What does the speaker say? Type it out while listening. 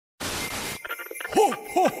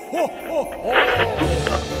Hey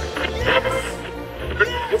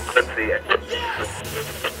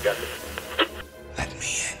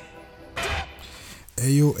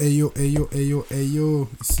yo,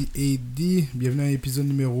 ici AD, bienvenue à l'épisode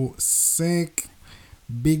numéro 5.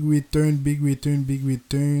 Big return, big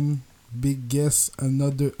guess,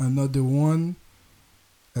 another one.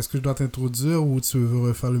 Est-ce que je dois t'introduire ou tu veux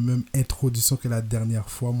refaire le même introduction que la dernière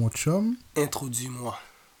fois, mon chum? Introduis-moi.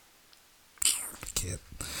 Ok.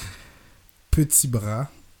 Petit bras,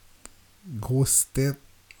 grosse tête.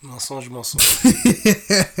 Mensonge. Vas-y.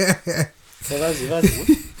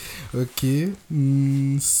 Ok.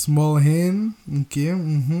 Small hand. Ok.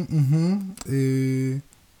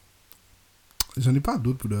 J'en ai pas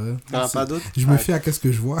d'autres pour le reste. T'en as pas d'autres? Je me fie à qu'est-ce que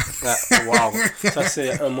je vois. Wow. Ça,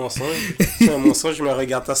 c'est un mensonge. Je me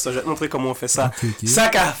regarde ça. Je vais te montrer comment on fait ça. Ok. Ça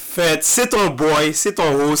qu'a fait, c'est ton boy, c'est ton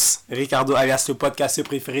host, Ricardo, alias le podcast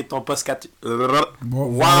préféré de ton podcast. Bon,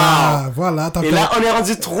 Wow. Voilà. Et là, on est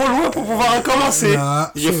rendu trop loin pour pouvoir recommencer.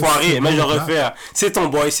 Là, J'ai foiré, mais je bon, refais. C'est ton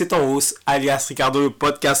boy, c'est ton host, alias Ricardo, le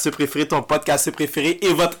podcast préféré, ton podcast préféré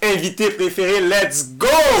et votre invité préféré. Let's go!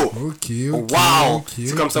 Ok. Wow!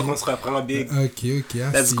 C'est comme ça qu'on se reprend, big. Ok.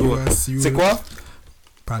 Let's go. C'est quoi?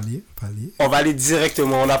 Palier. On va aller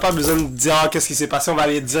directement. On n'a pas besoin de dire qu'est-ce qui s'est passé. On va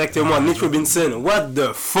aller directement. Nate Robinson. What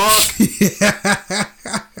the fuck?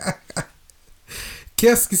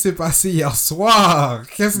 Qu'est-ce qui s'est passé hier soir?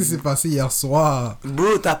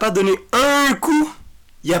 Bro, t'as pas donné un coup?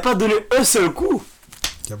 Il a pas donné un seul coup?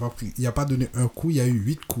 Il a pas donné un coup, il y a eu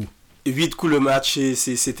 8 coups. 8 coups le match et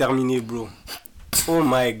c'est terminé, bro. Oh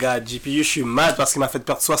my god, GPU, je suis mad parce qu'il m'a fait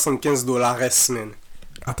perdre $75 reste, man.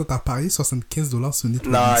 Attends, t'as parié $75 sur Nate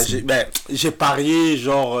Non, Robinson? j'ai parié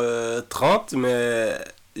genre 30, mais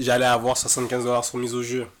j'allais avoir $75 sur mise au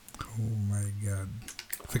jeu. Oh my god.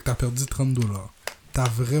 Fait que t'as perdu $30. T'as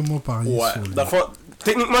vraiment parié sur lui. Dans le fond,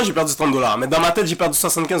 techniquement, j'ai perdu $30, mais dans ma tête, j'ai perdu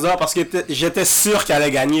 $75 parce que j'étais sûr qu'il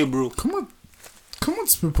allait gagner, bro. Comment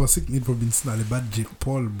tu peux penser que Nate Robinson allait battre Jake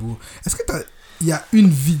Paul, bro? Est-ce que il y a une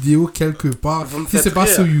vidéo quelque part, si c'est pas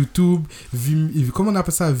sur YouTube, comment on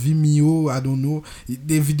appelle ça, Vimeo, I don't know,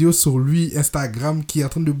 des vidéos sur lui, Instagram, qui est en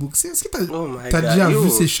train de boxer. Est-ce que t'as déjà vu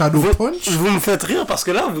ses shadow punch? Vous me faites rire parce que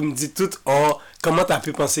là, vous me dites tout, oh, comment t'as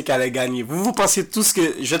pu penser qu'elle allait gagner? Vous pensiez tous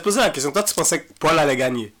que... Je vais te poser la question, toi, tu pensais que Paul allait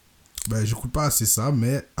gagner? Ben, j'écoute pas assez ça,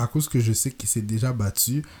 mais à cause que je sais qu'il s'est déjà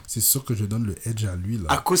battu, c'est sûr que je donne le edge à lui, là.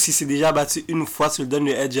 À cause qu'il s'est déjà battu une fois, tu le donnes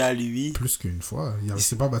le edge à lui? Plus qu'une fois. Il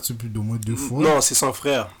s'est pas battu plus d'au moins 2 fois. Non, c'est son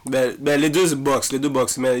frère. Ben, les deux box,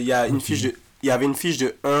 mais il y a une fiche de... Il y avait une fiche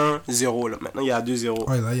de 1-0, là. Maintenant, il y a 2-0.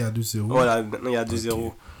 Ouais, là, il y a 2-0. Voilà, maintenant, il y a 2-0.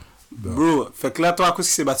 Okay. Bro, fait que là, toi, à cause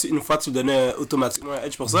qu'il s'est battu une fois, tu donnais automatiquement un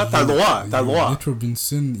edge pour ça. T'as le droit. Nate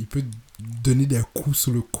Robinson, il peut donner des coups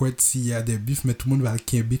sur le court s'il y a des bifs, mais tout le monde va le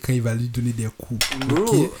quimber quand il va lui donner des coups.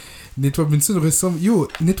 Ok. Nate Robinson ressemble...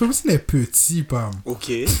 Nate Robinson est petit, Pam. Ok.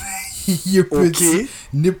 Il est petit.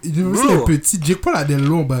 Nate Robinson est petit. Jake Paul a des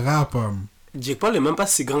longs bras, Pam. Jake Paul est même pas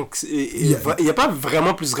si grand que... Il est pas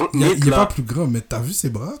vraiment plus grand que Nate, il est pas plus grand, mais t'as vu ses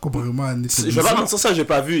bras comparément à Nate Robinson? Je vais pas mentir, ça j'ai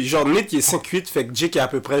pas vu. Genre, Nate qui est 5'8", fait que Jake est à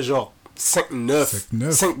peu près genre 5'9",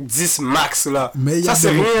 5'10 max, là. Mais ça, c'est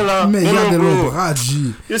rien, là. Mais il y a des longs bras, G.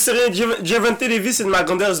 Je sais rien, Javante Davis et de ma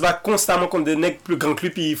grandeur se bat constamment contre des nègres plus grands que lui,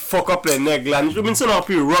 puis il fuck up les nègres, là. Nate Robinson a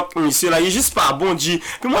pu rock, monsieur, là. Il est juste pas bon, G.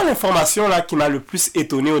 Puis moi, l'information, là, qui m'a le plus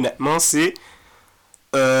étonné, honnêtement, c'est...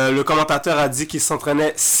 le commentateur a dit qu'il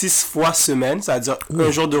s'entraînait 6 fois semaine, c'est-à-dire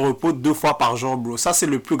un jour de repos 2 fois par jour, bro. Ça, c'est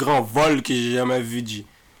le plus grand vol que j'ai jamais vu, G.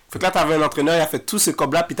 Fait que là, t'avais un entraîneur, il a fait tout ce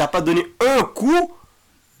cob-là, puis t'as pas donné un coup.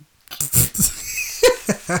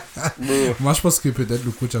 Moi, je pense que peut-être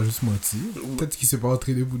le coach a juste menti. Peut-être qu'il s'est pas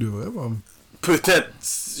entraîné pour de vrai, man. Peut-être.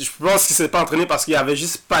 Je pense qu'il s'est pas entraîné parce qu'il avait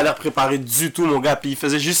juste pas l'air préparé du tout, mon gars. Puis il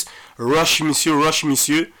faisait juste rush,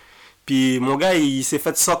 monsieur. Puis mon gars, il s'est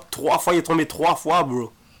fait ça 3 fois, il est tombé 3 fois,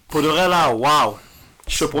 bro. Pour de vrai, là, waouh.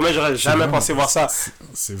 Je te promets, j'aurais jamais pensé voir ça.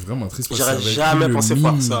 C'est vraiment triste. J'aurais jamais pensé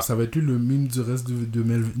voir ça. Ça va être lui le mime du reste de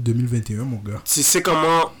 2021, mon gars. Tu sais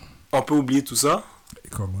comment on peut oublier tout ça?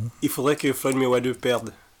 Comment? Il faudrait que Floyd Mayweather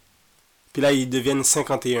perde. Puis là, ils deviennent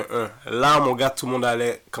 51-1. Là, mon gars, tout le monde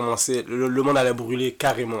allait commencer... Le monde allait brûler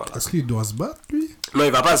carrément, là. Est-ce qu'il doit se battre, lui? Non,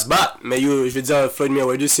 il va pas se battre. Mais yo, je veux dire, Floyd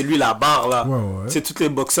Mayweather, c'est lui la barre, là. Ouais. Tu sais, tous les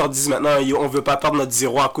boxeurs disent maintenant, on veut pas perdre notre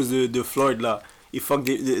 0 à cause de Floyd, là. Il fuck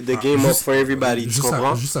the game up for everybody, tu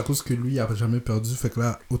comprends? Juste à cause que lui, il a jamais perdu. Fait que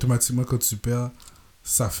là, automatiquement, quand tu perds,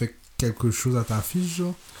 ça fait quelque chose à ta fiche,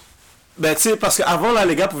 genre? Ben, tu sais, parce qu'avant, là,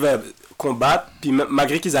 les gars pouvaient combattre, puis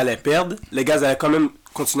malgré qu'ils allaient perdre, les gars allaient quand même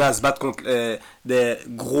continuer à se battre contre des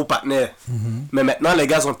gros partenaires. Mais maintenant, les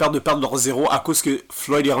gars ont peur de perdre leur zéro à cause que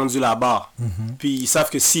Floyd est rendu là-bas. Puis ils savent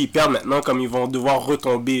que s'ils perdent maintenant, comme ils vont devoir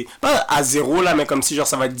retomber, pas à zéro là, mais comme si genre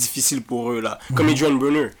ça va être difficile pour eux là. Comme Adrian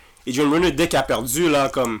Broner. Adrian Broner, dès qu'il a perdu là,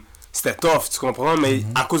 comme c'était tough, tu comprends, mais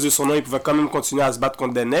à cause de son nom, il pouvait quand même continuer à se battre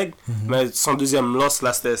contre des nègres. Mais son deuxième loss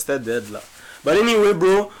là, c'était dead là. But anyway,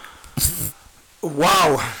 bro,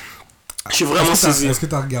 wow! Je suis vraiment saisi. Est-ce que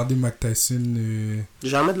t'as regardé Mike Tyson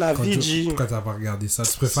Jamais de la vie, G. Pourquoi t'as pas regardé ça?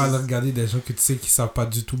 Tu préfères regarder des gens que tu sais qui savent pas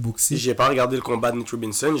du tout boxer? J'ai pas regardé le combat de Nate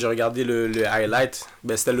Robinson, j'ai regardé le highlight.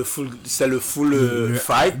 Ben, c'était le full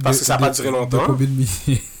fight parce que ça a pas duré longtemps. Combien de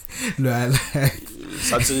minutes? Le highlight.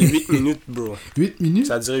 Ça a duré 8 minutes, bro. 8 minutes?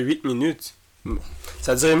 Ça a duré 8 minutes.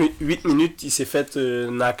 Ça a duré 8 minutes, il s'est fait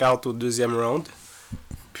knock-out au deuxième round.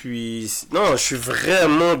 Puis, non, je suis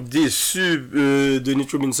vraiment déçu de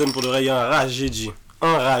Nate Robinson pour de vrai. Il est enragé, G.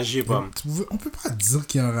 Enragé, pas. On peut pas dire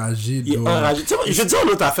qu'il est enragé. Il est enragé. Tu sais, je vais te dire une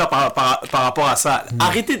autre affaire par rapport à ça.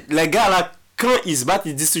 Arrêtez, les gars, là, quand ils se battent,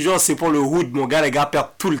 ils disent toujours c'est pour le hood. Mon gars, les gars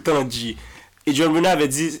perdent tout le temps, G. Et John Bruno avait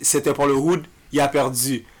dit c'était pour le hood, il a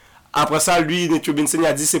perdu. Après ça, lui, Nate Robinson, il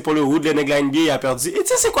a dit c'est pour le hood, les nègres NBA, il a perdu. Et tu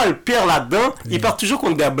sais, c'est quoi le pire là-dedans? Il perd toujours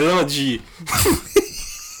contre des blancs, G.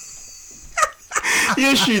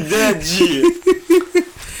 Je suis dead, G.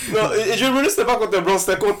 Non, et je me dis c'était pas contre Blanc,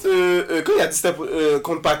 c'était contre. Quand il a dit c'était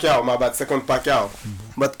contre Pacquiao, ma bad, c'était contre Pacquiao.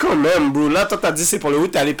 Mais quand même, bro, là, toi t'as dit c'est pour le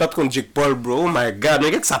hood, t'es allé perdre contre Jake Paul, bro. Oh my god, un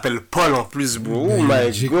gars qui s'appelle Paul en plus, bro. Oh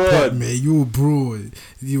my Jake god. Paul, mais yo, bro.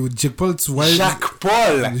 Yo, Jake Paul, tu vois.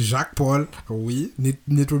 Jacques Paul, oui.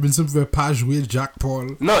 Nate Robinson pouvait pas jouer Jacques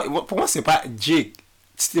Paul. Non, pour moi, c'est pas Jake.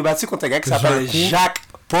 Tu t'es battu contre un gars qui s'appelle Jacques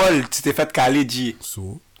Paul, tu t'es fait caler, G.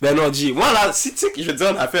 Ben non, G. Moi, là, si tu sais que je vais te dire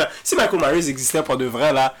une affaire, si Michael Myers existait pour de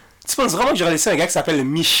vrai, là, tu penses vraiment que j'aurais laissé un gars qui s'appelle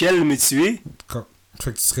Michel me tuer?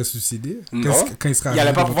 Fait que tu serais suicidé? Non. Quand il serait il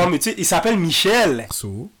allait pas pouvoir me tuer. Il s'appelle Michel.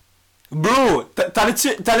 Bro,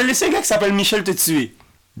 t'allais laisser un gars qui s'appelle Michel te tuer?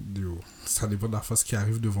 Yo, ça dépend de la face qui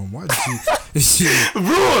arrive devant moi.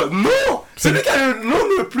 Bro, non! C'est lui qui a le nom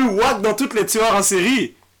le plus wack dans toutes les tueurs en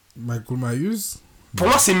série. Michael Myers? Pour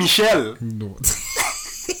moi, c'est Michel. Non.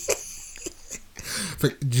 Fait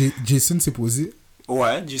que Jason s'est posé.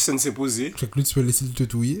 Ouais, Jason s'est posé. Fait que lui, tu peux laisser te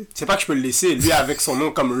touiller. C'est pas que je peux le laisser. Lui, avec son nom,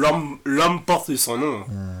 comme l'homme porte son nom.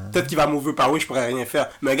 Peut-être qu'il va m'ouvrir par où je pourrais rien faire.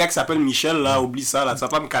 Mais un gars qui s'appelle Michel, là, oublie ça, là. Tu vas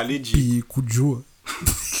pas me caler, G. Puis, coup de jour.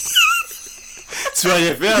 Tu vas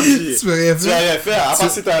rien faire, G. Tu vas rien faire. Tu vas rien faire. À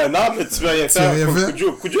part si t'as un arme, mais tu vas rien faire. Tu vas rien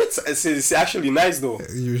faire. Coup de jour, c'est actually nice, though.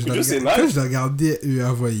 Coup de c'est nice. Quand je l'ai regardé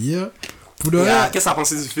avant hier, pour de vrai. Qu'est-ce que t'as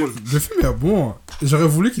pensé du film? Le film est bon. J'aurais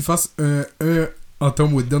voulu qu'il fasse un en temps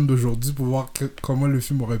moderne d'aujourd'hui pour voir comment le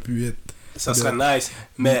film aurait pu être. Ça serait nice.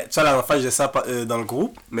 Mais tu vois, la dernière fois, j'ai ça dans le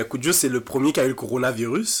groupe. Mais Kujo, c'est le premier qui a eu le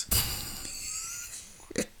coronavirus.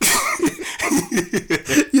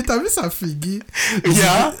 T'as vu sa figure?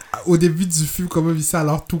 Yeah. Au début du film, comment il s'est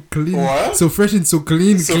alors tout clean. Ouais. So fresh and so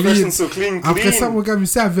clean. Fresh and so clean. Après ça, mon gars,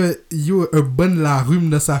 il avait un bon larume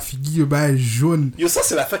dans sa figure, ben jaune. Yo, ça,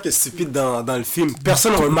 c'est l'affaire qui est stupide dans le film.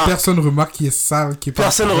 Personne remarque. Personne remarque qu'il est sale.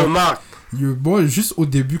 Personne remarque. Bon, juste au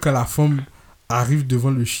début, quand la femme arrive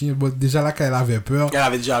devant le chien, bon, déjà là, quand elle avait peur. Elle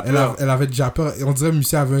avait déjà peur. Elle avait déjà peur. Et on dirait que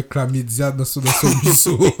monsieur avait un chlamydia dans son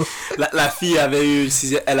museau. la fille avait eu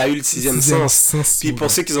elle a eu le sixième sens. Puis pour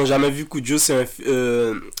ceux qui n'ont jamais vu Kujo, c'est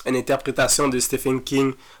une interprétation de Stephen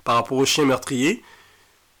King par rapport au chien meurtrier.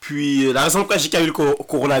 Puis la raison pourquoi j'ai eu le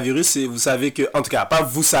coronavirus, c'est, vous savez que, en tout cas, pas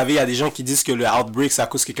vous savez, il y a des gens qui disent que le outbreak, c'est à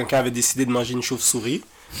cause que quelqu'un avait décidé de manger une chauve-souris.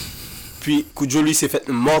 Puis Kujo, lui, s'est fait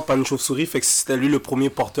mordre par une chauve-souris, fait que c'était lui le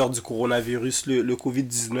premier porteur du coronavirus, le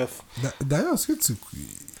Covid-19. D'ailleurs, est-ce que tu...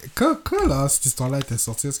 Quand là, cette histoire-là était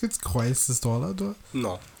sortie, est-ce que tu croyais cette histoire-là, toi?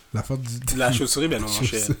 Non. La faute du... La chauve-souris, ben non, mon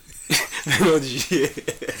cher. Il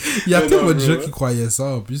y a tellement de gens qui croyaient ça,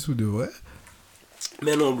 en plus, ou de vrai.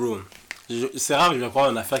 Mais non, bro. C'est rare que je vais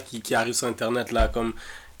croire une affaire qui arrive sur Internet, là, comme...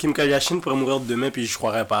 Kim Kardashian pourrait mourir demain, puis je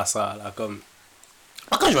croirais pas à ça, là, comme...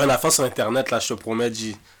 Quand je vois une affaire sur Internet, là, je te promets,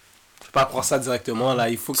 G... Je peux pas croire ça directement, là.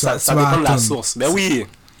 Il faut que ça dépend de la source. Ben oui,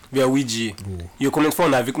 G. Il y a combien de fois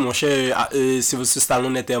on a vu que mon cher Sylvester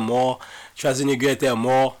Stallone était mort, Schwarzenegger était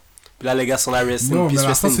mort, puis là les gars sont là, rest in peace, mais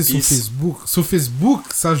la fois c'est sur Facebook. Sur Facebook,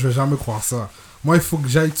 ça je vais jamais croire ça. Moi il faut que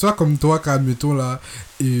j'aille, tu vois, comme toi quand admettons là,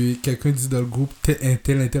 quelqu'un dit dans le groupe un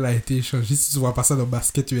tel a été échangé, si tu vois pas ça dans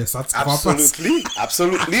Basket USA, tu crois pas ça?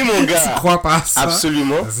 Absolument, mon gars. Tu crois pas ça?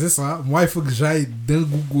 Absolument. C'est ça. Moi il faut que j'aille dans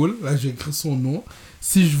Google, là j'écris son nom.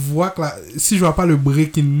 Si je vois pas le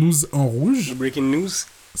breaking news en rouge. Le breaking news?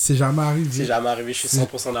 C'est jamais arrivé. C'est jamais arrivé, je suis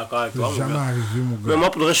 100% d'accord avec toi, C'est jamais arrivé, mon gars. Mais moi,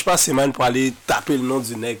 pour le je suis pas assez man pour aller taper le nom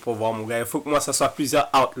du nègre pour voir, mon gars. Il faut que moi, ça soit plusieurs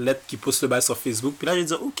outlets qui postent le bail sur Facebook. Puis là, je vais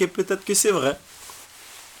dire, ok, peut-être que c'est vrai.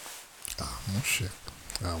 Ah, mon cher.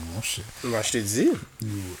 Ah, mon cher. Moi, je te dis.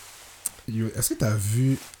 Yo, est-ce que t'as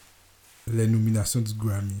vu les nominations du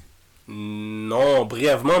Grammy? Non,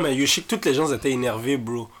 brièvement, mais yo, je sais que toutes les gens étaient énervés,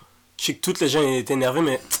 bro. Je sais que toutes les gens étaient énervés,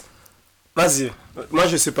 mais... Vas-y. Moi,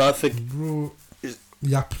 je sais pas. Fait que... Bro, il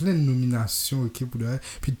y a plein de nominations, ok, pour le reste.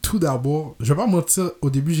 Puis tout d'abord, je vais pas mentir, au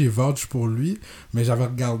début, j'ai vouch pour lui, mais j'avais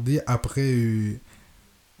regardé après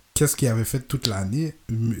qu'est-ce qu'il avait fait toute l'année.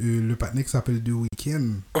 Le partenaire qui s'appelle The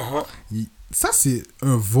Weeknd. Ça, c'est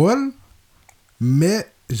un vol,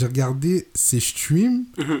 mais j'ai regardé ses streams.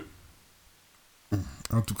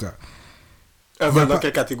 En tout cas. Un vol dans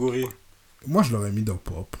quelle catégorie? Moi, je l'aurais mis dans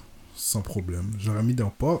pop, sans problème. J'aurais mis dans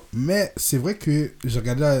pop, mais c'est vrai que j'ai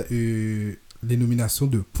regardé les nominations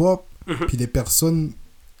de pop, puis les personnes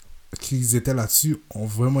qui étaient là-dessus ont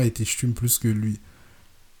vraiment été stream plus que lui.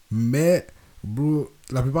 Mais, bro,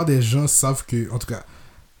 la plupart des gens savent que, en tout cas,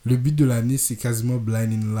 le beat de l'année, c'est quasiment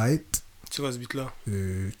Blinding Light. C'est quoi ce beat-là?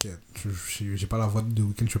 J'ai pas la voix de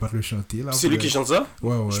Weeknd, je peux pas te le chanter. Là, c'est lui qui chante ça?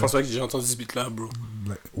 Ouais. Je pense pas que j'ai entendu ce beat-là, bro.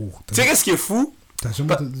 Oh, tu sais qu'est-ce qui est fou? T'as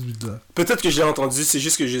jamais entendu ce beat-là? Peut-être que je l'ai entendu, c'est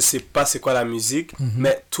juste que je sais pas c'est quoi la musique.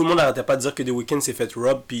 Mais tout le monde n'arrêtait pas de dire que The Weeknd s'est fait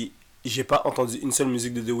rob, puis j'ai pas entendu une seule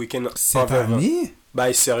musique de The Weeknd cette année?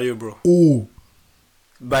 Bye, sérieux, bro. Oh!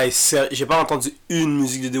 Bye, sérieux. J'ai pas entendu une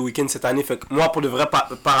musique de The Weeknd cette année. Fait que moi, pour de vrai,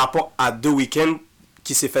 par rapport à The Weeknd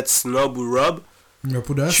qui s'est fait snob ou rob, mais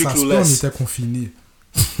pour de vrai, ça se peut, on était confinés.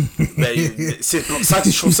 C'est pour ça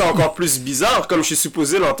que je trouve ça encore plus bizarre, comme je suis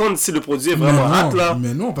supposé l'entendre si le produit est vraiment hot, là.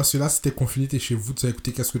 Mais non, parce que là, si t'es confiné, t'es chez vous, tu vas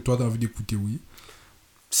écouter qu'est-ce que toi t'as envie d'écouter, oui.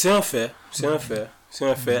 C'est un fait.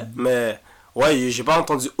 Mais, ouais, j'ai pas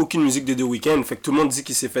entendu aucune musique de The Weeknd. Fait que tout le monde dit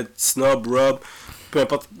qu'il s'est fait snob, rob, peu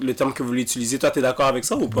importe le terme que vous voulez utiliser. Toi, t'es d'accord avec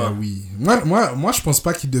ça ou pas? Ben oui. Moi, je pense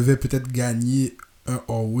pas qu'il devait peut-être gagner un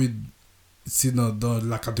Award. C'est dans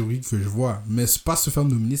la catégorie que je vois. Mais c'est pas se faire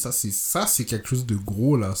nominer, ça c'est quelque chose de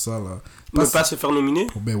gros, là, ça, là. Ne pas se faire nominer?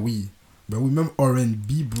 Oh, ben oui, même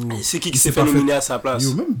R&B, bro. C'est qui s'est fait nominer à sa place?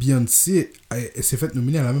 Yo, même Beyoncé, elle s'est fait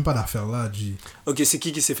nominer, elle a même pas d'affaire là, G. Ok, c'est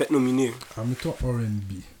qui s'est fait nominer? Mettons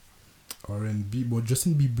R&B. Bon,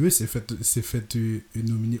 Justin Bieber s'est fait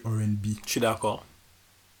nominer R&B. Je suis d'accord.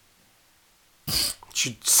 Je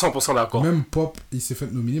suis 100% d'accord. Même Pop, il s'est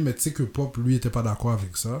fait nominer, mais tu sais que Pop, lui, était pas d'accord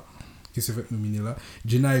avec ça. Qui s'est fait nominer là.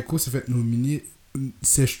 Jenna Echo s'est fait nominer.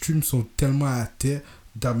 Ses streams sont tellement à terre,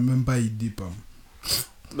 t'as même pas idée, Pam.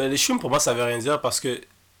 Ben, les streams, pour moi, ça veut rien dire parce que.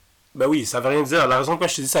 Ben oui, ça veut rien dire. La raison pour laquelle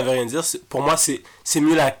je te dis ça veut rien dire, pour moi, c'est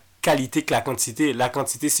mieux la qualité que la quantité. La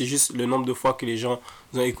quantité, c'est juste le nombre de fois que les gens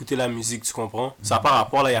ont écouté la musique, tu comprends? Ça n'a pas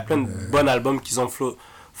rapport, là. Il y a plein de bons albums qui ont flow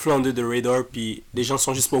under the radar, puis les gens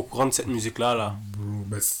sont juste pas au courant de cette musique-là, là. Bro,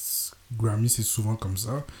 ben, Grammy, c'est souvent comme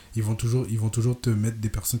ça. Ils vont toujours te mettre des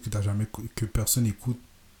personnes que personne écoute.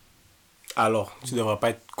 Alors, tu devrais pas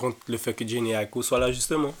être contre le fait que Jenny Aiko soit là,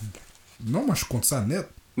 justement. Non, moi, je compte ça net.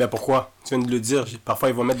 Mais pourquoi? Tu viens de le dire. Parfois,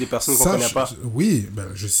 ils vont mettre des personnes qu'on connaît pas. Oui, ben,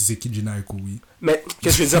 je sais c'est qui Jenny Aiko, oui. Mais,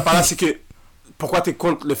 qu'est-ce que je veux dire par là, c'est que... Pourquoi tu es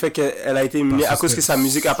contre le fait qu'elle a été éliminée à cause que sa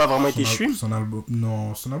musique a pas vraiment été stream? Son album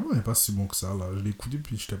n'est pas si bon que ça, là. Je l'ai écouté,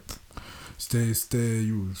 puis c'était...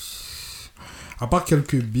 À part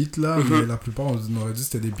quelques beats là, mais la plupart on aurait dit que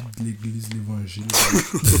c'était des beats de l'église, l'évangile.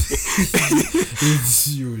 Et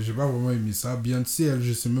d'ici, j'ai pas vraiment aimé ça. Beyoncé, elle,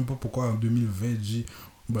 je sais même pas pourquoi en 2020,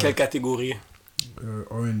 quelle catégorie?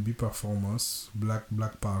 R&B performance, Black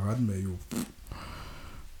Parade, mais yo.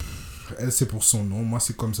 Elle, c'est pour son nom. Moi,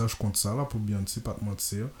 c'est comme ça, je compte ça là pour Beyoncé, pas te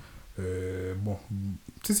mentir. Bon,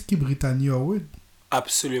 tu sais c'est qui Brittany Howard?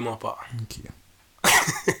 Absolument pas. Ok.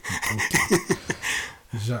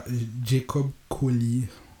 Jacob Collier.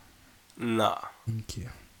 Non.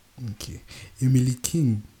 Ok. Emily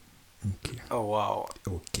King. Ok. Oh wow.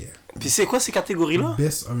 Ok. Puis c'est quoi ces catégories-là?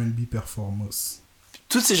 Best R&B performance.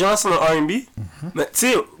 Tous ces gens-là sont dans R&B? Mais tu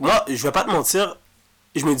sais, moi, je vais pas te mentir,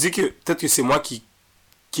 je me dis que peut-être que c'est moi qui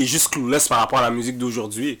est juste clueless par rapport à la musique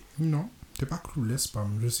d'aujourd'hui. Non, t'es pas clueless,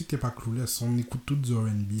 Pam. Je sais que t'es pas clueless. On écoute tout du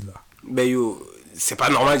R&B là. Ben yo, c'est pas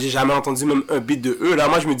normal, j'ai jamais entendu même un beat de eux. Là,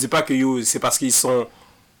 moi, je me dis pas que yo, c'est parce qu'ils sont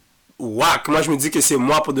whack. Moi, je me dis que c'est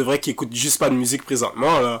moi pour de vrai qui écoute juste pas de musique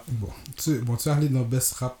présentement, là. Bon, tu vas aller dans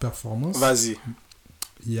Best Rap Performance. Vas-y.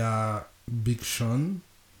 Il y a Big Sean.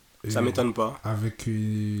 Ça m'étonne pas. Avec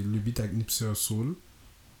le beat avec Nipsey Hussle.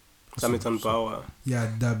 Ça m'étonne pas, ouais. Il y a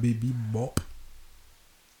DaBaby Bop.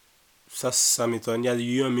 Ça m'étonne. Il y a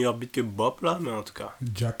eu un meilleur beat que Bop, là, mais en tout cas.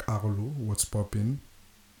 Jack Harlow, What's Poppin'.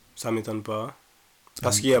 Ça m'étonne pas. C'est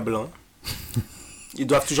parce qu'il est blanc. Ils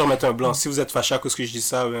doivent toujours mettre un blanc. Si vous êtes fâché à cause que je dis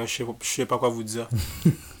ça, ben, je sais pas quoi vous dire.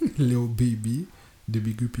 Lil Baby, The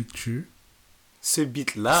Bigger Picture. Ce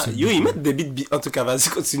beat-là, ils mettent des beats. En tout cas, vas-y,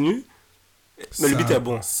 continue. Mais le beat est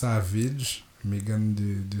bon. Savage, Megan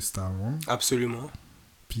de Star Wars. Absolument.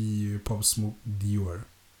 Puis Pop Smoke, Dior.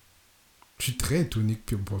 Je suis très étonné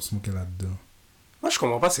que Pop Smoke est là-dedans. Moi, je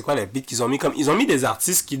comprends pas c'est quoi les beats qu'ils ont mis. Comme, ils ont mis des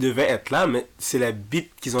artistes qui devaient être là, mais c'est les beats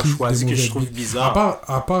qu'ils ont choisis que je trouve bizarre.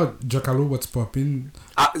 À part Jackalo, What's Poppin'.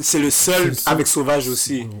 Ah, c'est le seul avec Sauvage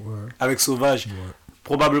aussi. Ouais. Avec Sauvage. Ouais.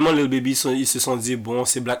 Probablement, Lil Baby, ils se sont dit, bon,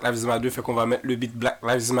 c'est Black Lives Matter, fait qu'on va mettre le beat Black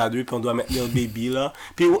Lives Matter, puis on doit mettre Lil Baby là.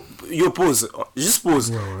 Puis, yo, pause. Juste pause.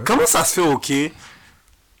 Ouais. Comment ça se fait, ok,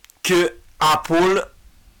 que Apple,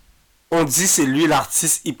 on dit c'est lui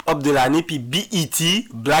l'artiste hip-hop de l'année, puis BET,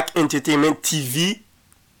 Black Entertainment TV,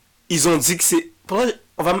 ils ont dit que c'est...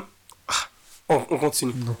 On va... On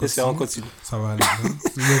continue. On continue. Ça va aller.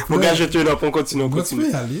 Mon gars, je te le on continue. Tu peux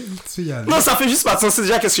y aller. Non, ça fait juste pas de sens. C'est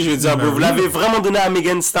déjà qu'est-ce que je veux dire, bro. Vous l'avez vraiment donné à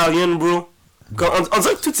Megan Thee Stallion, bro. On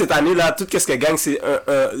dirait que toute cette année-là, tout ce qu'elle gagne, c'est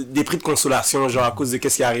des prix de consolation, genre à cause de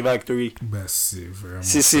qu'est-ce qui est arrivé avec Tori. Ben, c'est vraiment...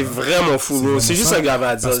 C'est vraiment fou, bro. C'est juste un grave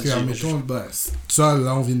à dire. Parce que, admettons, ça,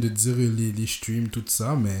 là, on vient de dire les streams, tout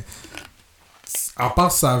ça, mais... À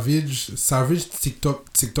part Savage,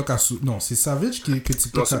 TikTok a... Non, c'est Savage que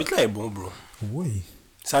TikTok a... Non, ce beat-là est bon, bro. Oui.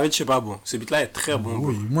 Savage, c'est pas bon. Ce beat-là est très bon, bro.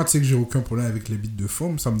 Oui, moi, tu sais que j'ai aucun problème avec les beats de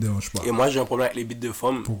forme, ça me dérange pas. Et moi, j'ai un problème avec les beats de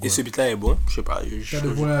forme. Et ce beat-là est bon. Je sais pas. T'as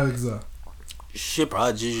des problèmes avec ça? Je sais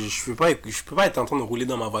pas, je peux pas être en train de rouler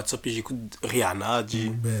dans ma voiture puis j'écoute Rihanna,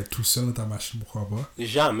 Ben, tout seul dans ta machine, pourquoi pas?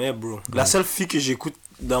 Jamais, bro. La seule fille que j'écoute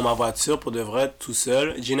dans ma voiture pour de vrai, tout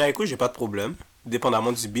seul, Gina Echo, j'ai pas de problème,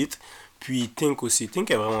 dépendamment du beat. Puis Think aussi.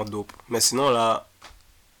 Think est vraiment dope. Mais sinon, là,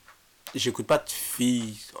 j'écoute pas de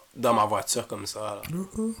filles dans ma voiture comme ça. Là.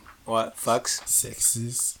 Ouais, fax.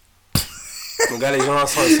 Sexiste. Mon gars, les gens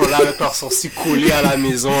sont là avec leurs sourcils collés à la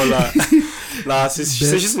maison, là. Là,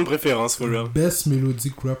 c'est juste une préférence, for real. Best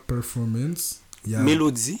Melodic Rap Performance.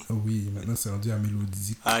 Mélodie? Oui, maintenant c'est rendu à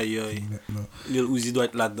mélodique. Aïe, aïe. Lil Uzi doit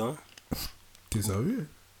être là-dedans. T'es sérieux?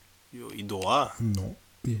 Yo, il doit. Non.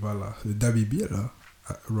 Et voilà. Le DaBaby est là.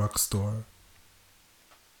 Rockstar.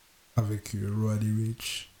 Avec Roddy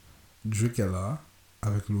Ricch. Drake est là.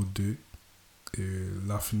 Avec l'autre deux.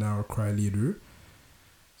 La finale Cry Leader.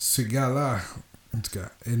 Ce gars-là, en tout cas,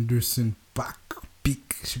 Anderson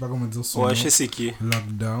Pick, je sais pas comment dire son nom. Ouais, je sais c'est qui.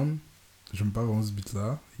 Lockdown, j'aime pas vraiment ce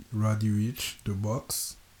beat-là. Roddy Ricch, The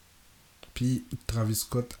Box. Puis Travis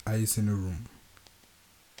Scott, Ice in the Room.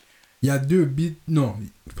 Il y a 2 beats, non,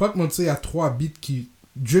 pas te mentir, il y a 3 beats qui...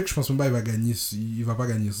 Drake, je pense même pas il va pas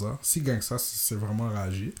gagner ça. S'il gagne ça, c'est vraiment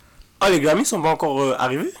enragé. Ah, les Grammys sont pas encore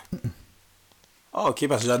arrivés? Ah, ok,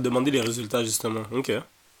 parce que j'ai demandé les résultats justement. Ok.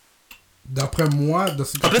 D'après moi,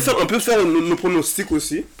 on peut faire nos pronostics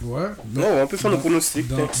aussi. Ouais. Non, on peut faire nos pronostics.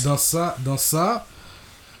 Dans ça,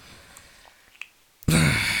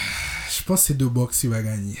 je pense que c'est The Box qui va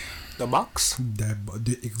gagner. The Box?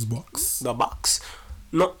 De Xbox. The Box?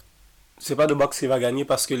 Non, c'est pas The Box qui va gagner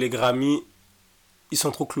parce que les Grammys, ils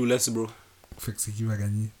sont trop clueless, bro. Fait que c'est qui va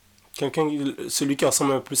gagner? Celui qui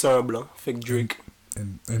ressemble plus à un blanc. Fait que Drake.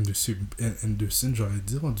 Anderson, j'aurais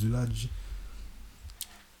dit rendu là.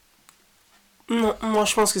 Non, moi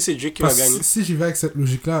je pense que c'est Drake qui va gagner. Si j'y vais avec cette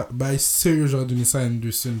logique-là, bah sérieux, j'aurais donné ça à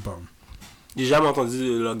Anderson, pardon. J'ai jamais entendu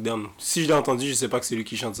le Lockdown. Si je l'ai entendu, je sais pas que c'est lui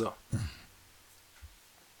qui chante ça.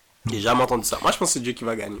 J'ai jamais entendu ça. Moi je pense que c'est Drake qui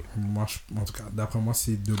va gagner. Moi, en tout cas, d'après moi,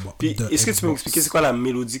 c'est The Box. Puis, est-ce que tu peux m'expliquer c'est quoi la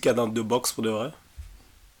mélodie qu'il y a dans The Box pour de vrai?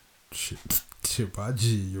 Je sais pas,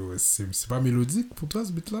 c'est pas mélodique pour toi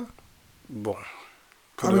ce beat-là? Bon.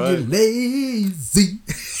 I'm lazy.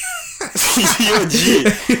 Yo, G.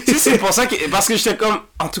 Si c'est pour ça que. Parce que j'étais comme.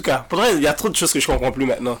 En tout cas, pour vrai, il y a trop de choses que je comprends plus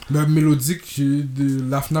maintenant. La mélodique de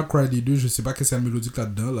la FNAC Cry 2, je sais pas que c'est la mélodique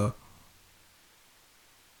là-dedans, là.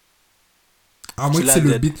 À moins que c'est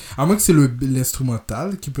le beat. À moins que c'est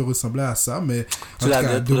l'instrumental qui peut ressembler à ça, mais. En tout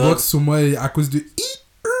cas, The Box, sur moi, à cause de.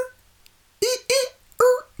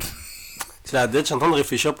 C'est la dette, je suis en train de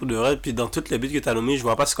réfléchir pour de vrai, puis dans toutes les beats que t'as nommées, je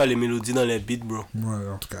vois pas c'est quoi les mélodies dans les beats, bro. Ouais,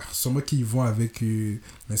 en tout cas, sûrement qu'ils vont avec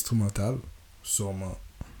l'instrumental. Sûrement.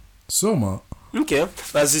 Ok,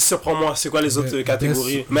 vas-y, surprends-moi, c'est quoi les autres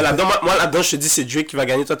catégories? Mais là-dedans, moi là-dedans, je te dis c'est Drake qui va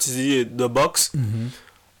gagner, toi tu dis The Box.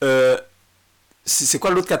 C'est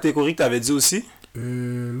quoi l'autre catégorie que t'avais dit aussi?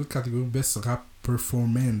 L'autre catégorie, Best Rap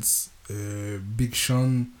Performance. Big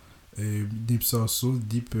Sean, Deep Soul,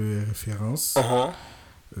 Deep Référence.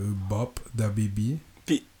 Bop, DaBaby.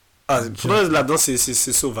 Puis, là-dedans, c'est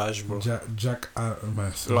sauvage, bro. Jack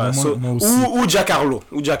ou Jack Harlow.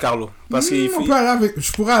 Parce que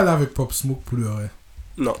je pourrais aller avec Pop Smoke pour le reste.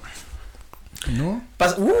 Non. Non?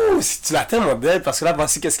 Ouh, si tu l'as tellement dead, parce que là,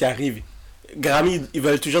 voici qu'est-ce qui arrive. Grammy, ils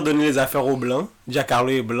veulent toujours donner les affaires aux blancs. Giancarlo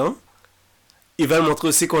est blanc. Ils veulent montrer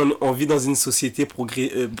aussi qu'on vit dans une société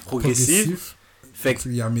progressive. Fait que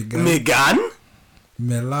Il y a Megan. Megan,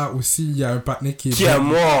 Mais là aussi, il y a un partenaire qui est... qui est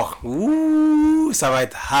mort. Ouh, ça va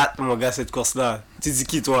être hot, mon gars, cette course-là. Tu dis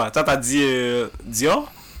qui, toi? Toi, t'as dit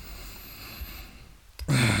Dior?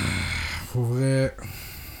 Pour vrai...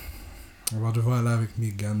 On va devoir aller avec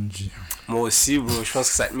Megan, G. Moi aussi, bro. Je pense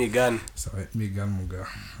que ça va être Megan. Ça va être Megan, mon gars.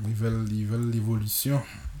 Ils veulent l'évolution.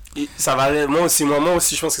 Ça va aller... Moi aussi,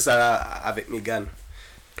 je pense que ça va avec Megan.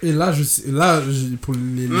 Et là, pour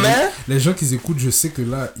les gens qui écoutent, je sais que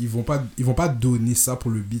là, ils vont pas donner ça pour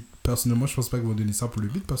le beat. Personnellement, je pense pas qu'ils vont donner ça pour le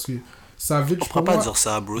beat parce que Savage... On peut pas dire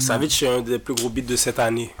ça, bro. Savage, c'est un des plus gros beats de cette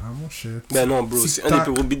année. Ah, mon cher. Ben non, bro. C'est un des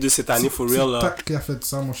plus gros beats de cette année, for real, là. C'est Tac qui a fait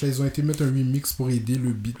ça, mon cher. Ils ont été mettre un remix pour aider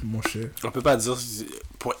le beat, mon cher. On peut pas dire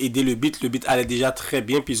pour aider le beat. Le beat allait déjà très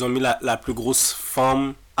bien, puis ils ont mis la plus grosse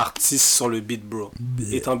femme artiste sur le beat, bro.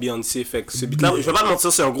 Bleh. Étant Beyoncé, fait que ce beat-là, je vais pas te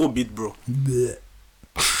mentir, c'est un gros beat, bro. Bleh.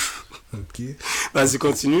 Ok. Vas-y,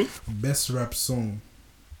 continue. Best rap song.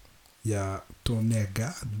 Il y a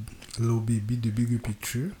Tonega, Lil Baby de Bigger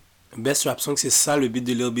Picture. Best rap song, c'est ça le beat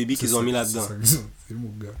de Lil Baby qu'ils ont mis là-dedans. C'est mon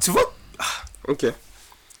gars. Tu vois? Ah, ok.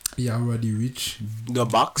 Il y a Roddy Ricch The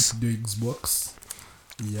Box. de Xbox.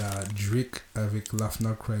 Il y a Drake avec Laugh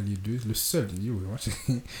Now Cry les 2. Le seul,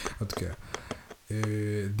 en tout cas.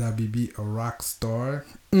 DaBaby Rockstar.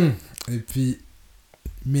 Et puis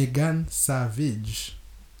Megan Savage.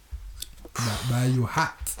 Bah, you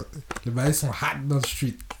hot. Les bails sont hot dans le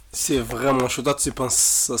street. C'est vraiment chaud. Toi, tu penses que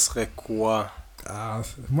ça serait quoi?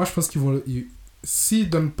 Moi, je pense qu'ils vont... S'ils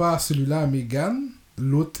donnent pas celui-là à Megan,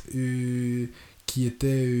 l'autre qui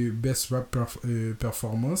était Best Rap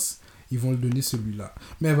Performance, ils vont le donner celui-là.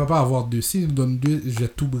 Mais elle va pas avoir deux. S'ils nous donnent deux, je vais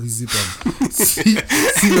tout briser.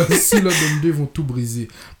 S'ils leur donnent deux, ils vont tout briser.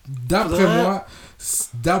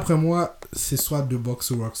 D'après moi, c'est soit The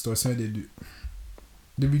Box ou Rockstar. C'est un des deux.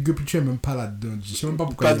 The Bigger Picture est même pas là-dedans. Je sais même pas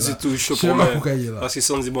pourquoi pas il est là. du tout, je sais même pas pourquoi il est là. Parce que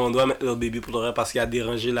si on dit, bon, on doit mettre Lil Baby pour le reste parce qu'il a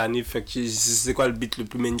dérangé l'année. Fait que c'est quoi le beat le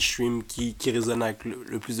plus mainstream qui résonne avec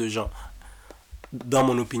le plus de gens? Dans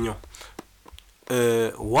mon opinion.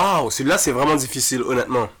 Waouh, celui-là, c'est vraiment difficile,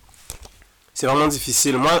 honnêtement. C'est vraiment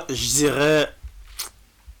difficile. Moi, je dirais...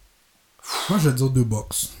 Moi, je vais dire The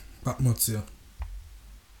Box. Pas te mentir.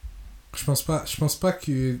 Je pense pas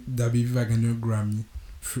que DaBaby va gagner un Grammy.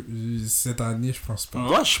 Cette année, je pense pas.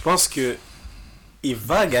 Moi, je pense que il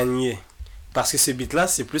va gagner. Parce que ce beat-là,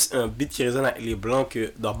 c'est plus un beat qui résonne avec les blancs que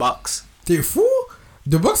The Box. T'es fou?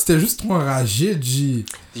 The Box, c'était juste trop enragé, G.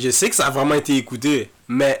 Je sais que ça a vraiment été écouté,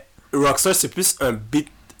 mais Rockstar, c'est plus un beat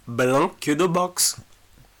blanc que The Box.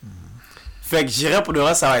 Fait que j'irais pour le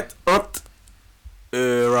reste, ça va être entre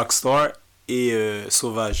Rockstar et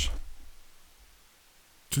Sauvage.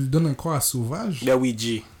 Tu le donnes encore à Sauvage? Ben oui,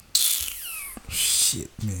 G. Shit,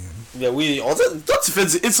 man. Ben oui, toi tu fais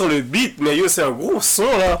du hit sur le beat, mais yo, c'est un gros son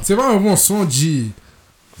là. C'est pas un bon son, G.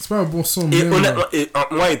 C'est pas un bon son, Et même. honnêtement,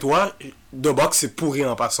 entre moi et toi, The Box c'est pourri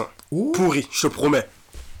en passant. Oh. Pourri, je te promets.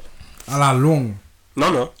 À la longue.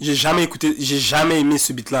 Non, j'ai jamais aimé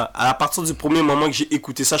ce beat là. À partir du premier moment que j'ai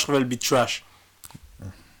écouté ça, je trouvais le beat trash.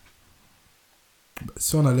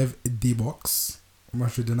 Si on enlève D-Box, moi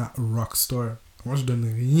je vais donner à Rockstar. Moi je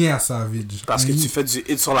donne rien à Savage. Parce que tu fais du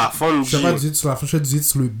hit sur la fond. Je fais pas du hit sur la fond, je fais du hit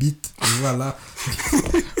sur le beat. Voilà.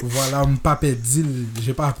 Voilà, mon papé deal.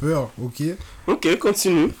 J'ai pas peur, ok? Ok,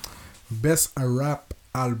 continue. Best Rap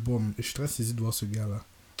Album. Je suis très saisi de voir ce gars-là.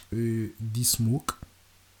 D-Smoke.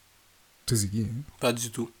 Tu sais qui, hein? Pas du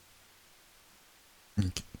tout.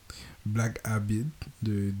 Okay. Black Habit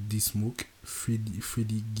de D-Smoke.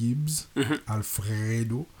 Freddie Gibbs.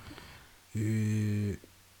 Alfredo.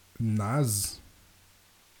 Nas.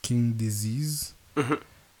 King Disease.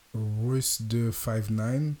 Royce de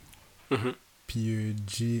 5ix9ine. Puis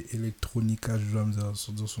J Electronica, je dois me dire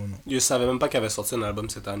son nom. Je savais même pas qu'il avait sorti un album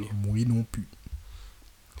cette année. Moi non plus.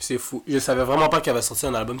 C'est fou. Je savais vraiment pas qu'il avait sorti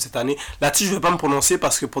un album cette année. Là-dessus, je vais pas me prononcer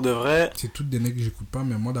parce que pour de vrai... C'est toutes des nègres que j'écoute pas,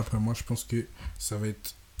 mais moi, d'après moi, je pense que ça va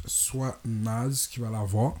être soit Nas qui va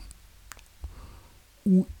l'avoir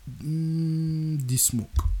ou D-Smoke.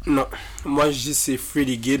 Non. Moi, je dis c'est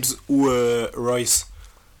Freddie Gibbs ou Royce.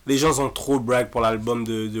 Les gens ont trop brag pour l'album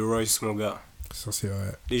de Royce, mon gars. Ça, c'est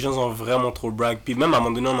vrai. Les gens ont vraiment trop brag. Puis même à un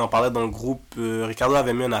moment donné, on en parlait dans le groupe. Ricardo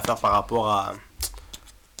avait mis une affaire par rapport à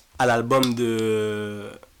l'album de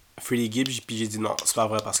Freddie Gibbs. Puis j'ai dit non, c'est pas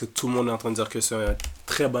vrai parce que tout le monde est en train de dire que c'est un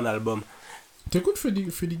très bon album. T'écoutes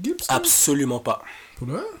Freddie Gibbs? Absolument pas. Pour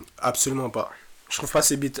le vrai? Absolument pas. Je trouve pas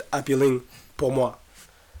ces beats appealing pour moi.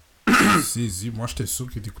 Si, moi j'étais sûr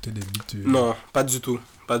que t'écoutais des beats. Non, pas du tout.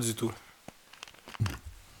 Pas du tout.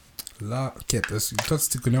 Là, est-ce que toi tu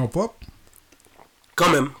te connais en pop? Quand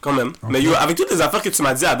même. Okay. Mais yo, avec toutes les affaires que tu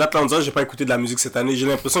m'as dit à date, là, on dirait que j'ai pas écouté de la musique cette année. J'ai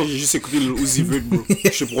l'impression que j'ai juste écouté le Uzi Vert, bro.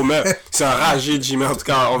 Je te promets. C'est enragé, Jimmy. En tout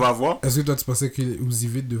cas, on va voir. Est-ce que toi tu pensais que Uzi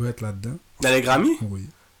Vert devrait être là-dedans? Dans les Grammy? Oui.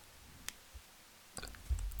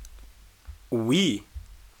 Oui.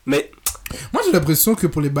 Mais. Moi j'ai l'impression que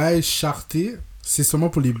pour les bails chartés, c'est seulement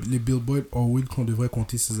pour les Billboard Awards qu'on devrait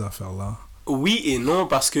compter ces affaires-là. Oui et non,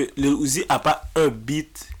 parce que le Uzi a pas un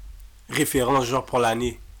beat référence genre pour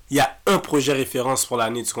l'année. Il y a un projet référence pour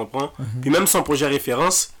l'année, tu comprends? Puis même son projet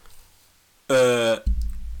référence,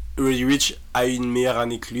 Roddy Ricch a eu une meilleure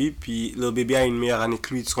année que lui, puis Lil Baby a eu une meilleure année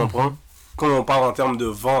que lui, tu comprends? Quand on parle en termes de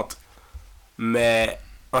vente. Mais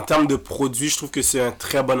en termes de produit, je trouve que c'est un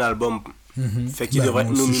très bon album. Fait qu'il devrait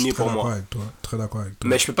être nominé pour moi. Très d'accord avec toi.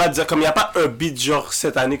 Mais je peux pas dire, comme il n'y a pas un beat genre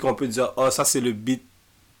cette année qu'on peut dire, oh ça c'est le beat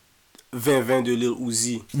 2020 de Lil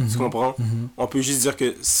Uzi, tu comprends? On peut juste dire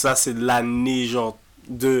que ça c'est l'année genre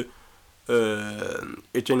de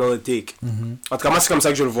Eternal Take. En tout cas, moi c'est comme ça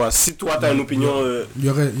que je le vois. Si toi t'as une opinion... Il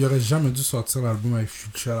aurait jamais dû sortir l'album avec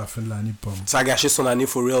Future à la fin de l'année, Pop. Ça a gâché son année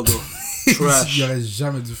for real, though. Trash. Il aurait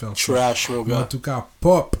jamais dû faire ça. Trash, mon gars. Mais en tout cas,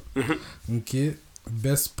 Pop. Ok.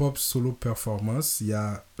 Best Pop Solo Performance. Il y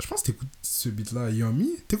a... Je pense que t'écoutes ce beat-là.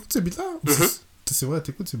 Yomi. T'écoutes ce beat-là? C'est vrai,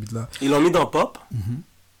 t'écoutes ce beat-là. Ils l'ont mis dans Pop?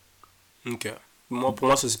 Ok. Pour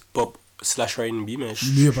moi, c'est Pop / R&B, mais...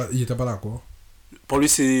 Lui, il était pas d'accord. Pour lui,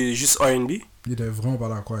 c'est juste R&B? Il était vraiment pas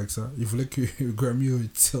d'accord avec ça. Il voulait que Grammy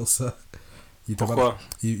retire ça. Pourquoi?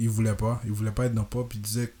 Il voulait pas. Il voulait pas être dans Pop. Il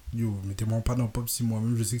disait, yo, mettez-moi pas dans Pop si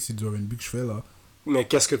moi-même je sais que c'est du R&B que je fais là. Mais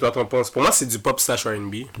qu'est-ce que toi t'en penses? Pour moi, c'est du Pop /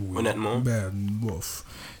 R&B, honnêtement. Ben, bof.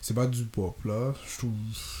 C'est pas du Pop là. Je trouve...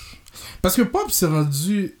 Parce que Pop c'est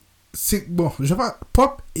rendu... Bon, je sais pas.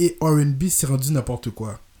 Pop et R&B c'est rendu n'importe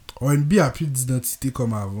quoi. R&B a plus d'identité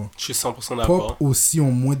comme avant. Je suis 100% d'accord. Pop aussi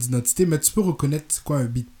ont moins d'identité, mais tu peux reconnaître c'est quoi un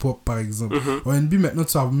beat pop par exemple. R&B maintenant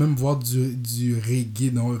tu vas même voir du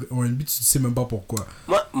reggae dans R&B, tu sais même pas pourquoi.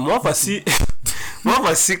 Moi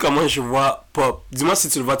voici comment je vois Pop. Dis-moi si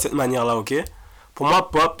tu le vois de cette manière-là, ok? Pour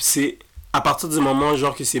moi, Pop, c'est à partir du moment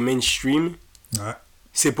genre que c'est mainstream,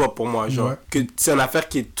 c'est Pop pour moi. Genre, que c'est une affaire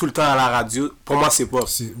qui est tout le temps à la radio, pour moi, c'est Pop.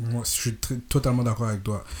 Moi, je suis totalement d'accord avec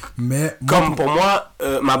toi. Mais comme pour moi,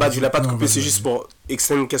 ma bad, je voulais pas te couper, c'est juste pour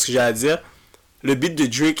extendre qu'est-ce que j'ai à dire. Le beat de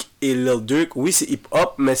Drake et Lil Durk, oui, c'est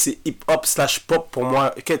hip-hop, mais c'est hip-hop / pop pour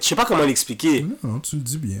moi. Je sais pas comment l'expliquer. Non, tu le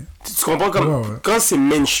dis bien. Tu comprends comme quand c'est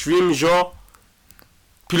mainstream, genre.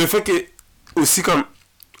 Puis le fait que, aussi comme.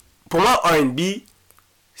 Pour moi, R&B,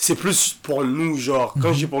 c'est plus pour nous, genre.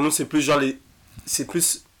 Quand je dis pour nous, c'est plus genre les. C'est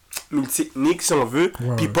plus multi-ethnique, si on veut.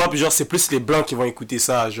 Puis pop, genre, c'est plus les blancs qui vont écouter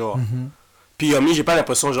ça, genre. Puis Yomi, j'ai pas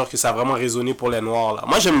l'impression, genre, que ça a vraiment résonné pour les noirs, là.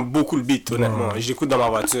 Moi, j'aime beaucoup le beat, honnêtement. Je l'écoute dans ma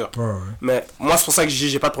voiture. Mais moi, c'est pour ça que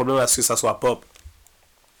j'ai pas de problème à ce que ça soit pop.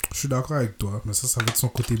 Je suis d'accord avec toi, mais ça va être son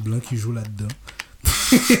côté blanc qui joue là-dedans.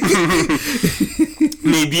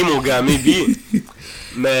 Maybe, mon gars, maybe.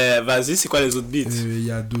 Mais vas-y, c'est quoi les autres beats? Il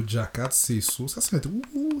y a Doja Cat, c'est so. Ça c'est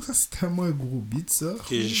tellement un gros beat, ça.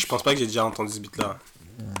 Je pense pas que j'ai déjà entendu ce beat-là.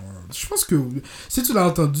 Je pense que si tu l'as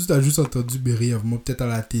entendu, tu as juste entendu brièvement, peut-être à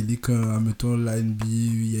la télé, quand, mettons, la NBA,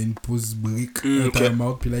 il y a une pause break, un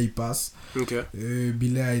time-out, puis là, il passe.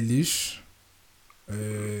 Billie Eilish,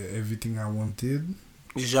 Everything I Wanted.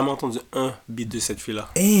 J'ai jamais entendu un beat de cette fille-là.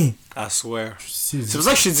 I swear. C'est pour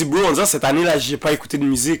ça que je te dis, bro, on dirait cette année-là, j'ai pas écouté de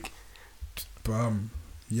musique. Bam.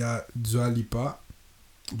 Il y a Dua Lipa.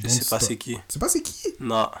 Je sais pas c'est qui. C'est pas c'est qui?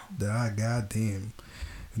 Non. God damn.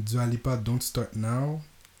 Dua Lipa, Don't Start Now.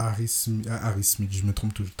 Harry Smith, je me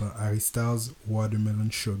trompe tout le temps. Harry Styles, Watermelon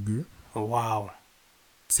Sugar. Wow.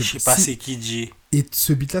 Je sais pas c'est qui, G. Et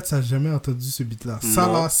ce beat-là, tu n'as jamais entendu ce beat-là. Ça,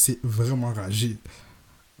 là, c'est vraiment ragé.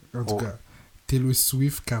 En tout cas, Taylor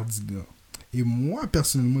Swift, Cardigan. Et moi,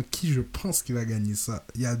 personnellement, qui je pense qu'il va gagner ça?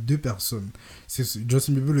 Il y a deux personnes.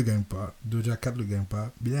 Justin Bieber ne le gagne pas. Doja Cat ne le gagne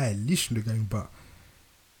pas. Billie Eilish ne le gagne pas.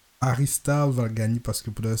 Harry Styles va le gagner parce que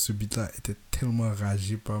pour ce beat-là était tellement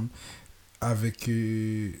ragé, Pam, avec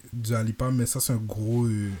Dua Lipa. Mais ça, c'est un gros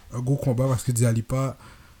combat parce que Dua Lipa,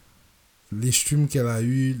 les streams qu'elle a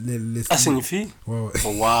eu, Ah, c'est une fille? Ouais.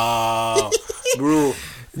 Wow. Bro,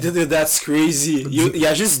 that's crazy. Il y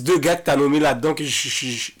a juste deux gars que t'as nommés là-dedans que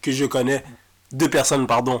je connais. Deux personnes,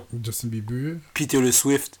 pardon. Justin Bieber. Puis Taylor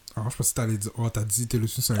Swift. Ah, je pensais que t'allais dire... Oh, t'as dit Taylor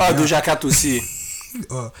Swift, c'est un gars. Doja Cat aussi.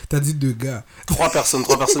 Oh, t'as dit deux gars. Trois personnes.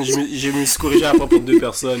 Je me suis corrigé à propos de deux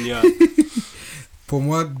personnes, yeah. Pour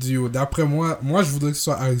moi, d'après moi, je voudrais que ce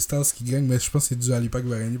soit Harry Styles qui gagne, mais je pense que c'est Dua Lipa qui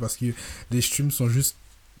va gagner parce que les streams sont juste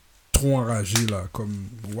trop enragé, là. Comme,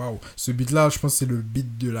 waouh. Ce beat-là, je pense que c'est le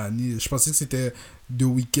beat de l'année. Je pensais que c'était The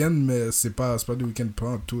Weeknd, mais c'est pas The Weeknd, pas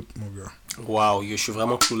en tout, mon gars. Waouh, je suis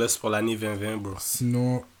vraiment clueless pour l'année 2020, bro.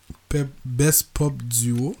 Sinon, Best Pop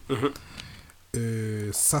Duo.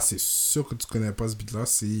 Ça, c'est sûr que tu connais pas ce beat-là.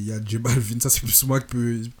 Il y a J Balvin. Ça, c'est plus moi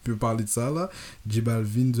qui peux parler de ça, là. J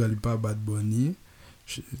Balvin, Dua Lipa, Bad Bunny.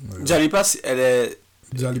 Dua Lipa, elle est...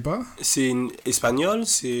 Dua Lipa? C'est une espagnole,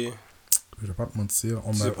 c'est... Je vais pas te mentir.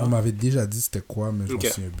 On m'avait déjà dit c'était quoi, mais je m'en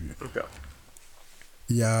souviens plus. Okay.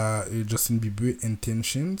 Il y a Justin Bieber,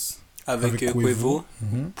 Intentions. Avec Quavo.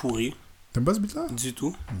 Pourri. T'aimes pas ce beat-là? Du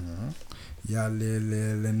tout. Il y a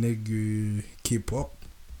les nègres K-pop,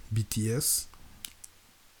 BTS.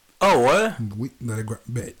 Oh ouais? Oui, ben,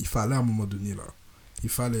 il fallait à un moment donné, là. Il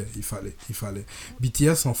fallait.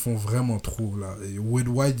 BTS en font vraiment trop, là. Et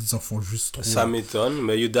Worldwide, ils en font juste trop. Ça m'étonne,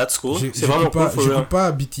 mais that's cool. C'est vraiment cool. J'écoute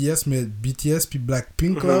pas BTS, mais BTS puis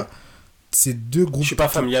Blackpink, là, c'est deux groupes... Je suis pas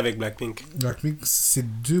familier avec Blackpink. Blackpink, ces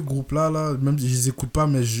deux groupes-là, même si je les écoute pas,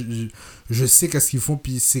 mais je sais qu'est-ce qu'ils font,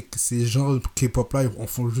 puis ces genres de K-pop-là, ils en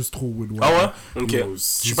font juste trop Worldwide. Ah ouais? Ok. Je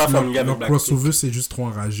suis pas familier avec Blackpink. Leur crossover, c'est juste trop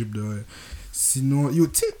enrageable, de... Sinon,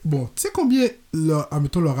 tu sais combien,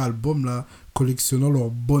 admettons leur album, là, collectionnant leur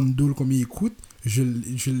bundle, combien ils coûtent, je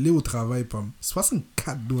l'ai au travail, pam. $64,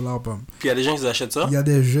 pam. Puis il y a des gens qui achètent ça? Il y a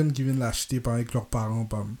des jeunes qui viennent l'acheter, pam, avec leurs parents,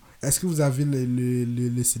 pam. Est-ce que vous avez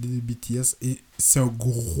le CD de BTS? Et c'est un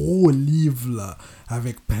gros livre, là,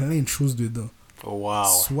 avec plein de choses dedans. Wow.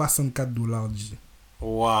 $64, G.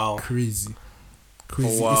 Wow. Crazy.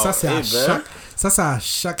 Wow. Et ça, c'est à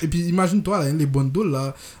chaque... Et puis, imagine-toi, là, les bundles,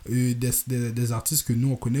 là, des artistes que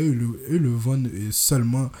nous, on connaît, eux le vendent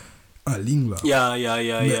seulement en ligne, là.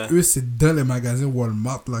 Yeah. Eux, c'est dans les magasins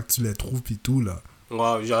Walmart, là, que tu les trouves, puis tout, là.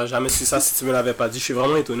 Wow, j'aurais jamais su ça si tu me l'avais pas dit. Je suis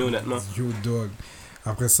vraiment étonné, honnêtement. Yo, dog.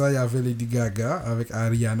 Après ça, il y avait Lady Gaga avec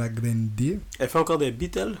Ariana Grande. Elle fait encore des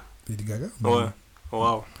beats, elle? Lady Gaga? Ouais.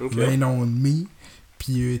 Wow. Ok. Rain on Me,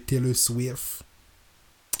 puis Taylor Swift.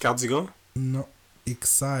 Cardigan? Non.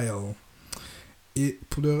 Exile. Et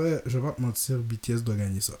pour le reste, je vais pas te mentir, BTS doit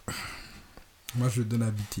gagner ça. Moi, je le donne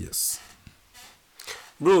à BTS.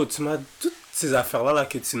 Bro, tu m'as toutes ces affaires-là là,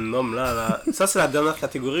 que tu me nommes là. Ça, c'est la dernière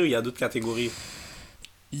catégorie ou il y a d'autres catégories?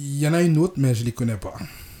 Il y en a une autre, mais je les connais pas.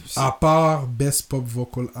 À part Best Pop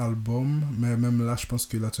Vocal Album, mais même là, je pense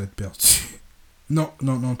que là, tu vas être perdu. Non.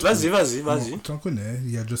 Vas-y. Tu en connais.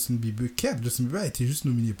 Il y a Justin Bieber. Justin Bieber a été juste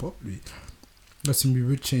nominé pop, lui. Justin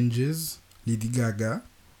Bieber Changes, Lady Gaga,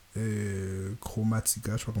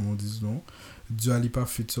 Chromatica, je sais pas comment on dit ce nom, Dua Lipa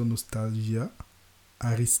Future Nostalgia,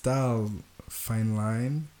 Harry Styles Fine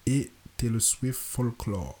Line et Taylor Swift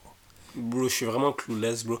Folklore. Bro, je suis vraiment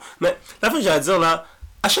clueless, bro. Mais la fois, j'allais dire là,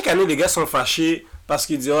 à chaque année, les gars sont fâchés parce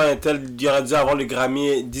qu'ils disent, un tel, il aurait dû avoir le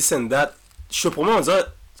Grammy this and that. Je te promets, on dirait,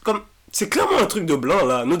 comme, c'est clairement un truc de blanc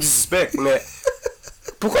là, no disrespect, mais.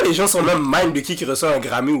 Pourquoi les gens sont même mind de qui reçoit un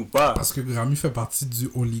Grammy ou pas? Parce que Grammy fait partie du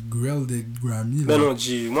Holy Grail des Grammy. Mais non,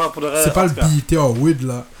 G, moi pour le reste. C'est pas le BET Award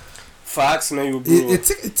là. Fax, mais yo, Et tu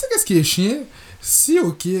sais qu'est-ce qui est chiant? Si,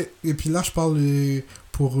 ok, et puis là je parle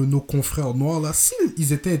pour nos confrères noirs là, si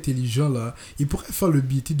ils étaient intelligents là, ils pourraient faire le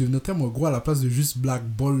BET devenir tellement gros à la place de juste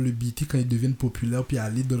blackball le BET quand ils deviennent populaires puis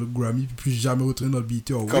aller dans le Grammy puis jamais retourner dans le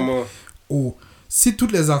BET Award. Comment? Oh. Si tous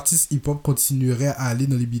les artistes hip-hop continueraient à aller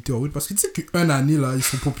dans les BET Awards, parce que tu sais qu'une année, là, ils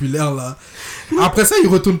sont populaires, là. Après ça, ils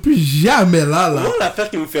retournent plus jamais là. Moi, l'affaire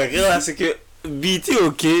qui me fait rire, là, c'est que BET,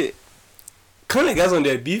 ok, quand les gars ont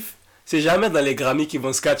des bifs, c'est jamais dans les Grammys qu'ils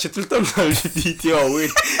vont se catcher, tout le temps dans les BET Awards.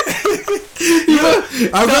 Les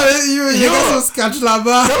gars sont sketch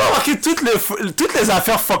là-bas. Tu vas remarquer toutes les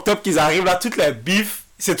affaires fucked up qui arrivent, là, toutes les bifs.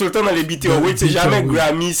 C'est tout le temps dans les BET Awards, c'est jamais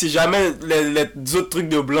Grammy, c'est jamais les autres trucs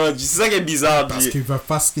de blanc. C'est ça qui est bizarre.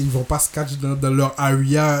 Parce qu'ils vont pas se catch dans leur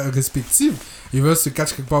area respective. Ils veulent se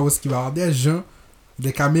catch quelque part où il va y avoir des gens,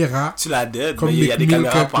 des caméras. Tu l'as dead, mais il y a des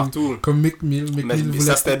caméras partout. Comme Mick Mill. Mais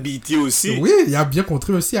ça c'était BET aussi. Oui, il a bien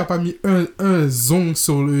contré aussi, il a pas mis un zoom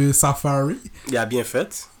sur le Safari. Il a bien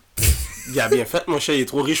fait. Il a bien fait, mon cher, il est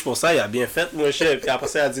trop riche pour ça, il a bien fait, mon cher. Puis après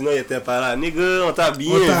ça, il a dit non, il était pas là. Nigga, on t'a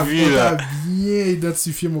bien vu, là. On t'a bien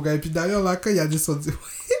identifié, mon gars. Et puis d'ailleurs, là, quand il a descendu... Moi,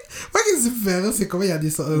 qu'est-ce qui me fait rire, c'est comment il a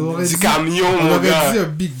descendu... Du camion, mon gars. On aurait dit un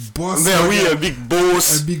big boss. Ben oui, un big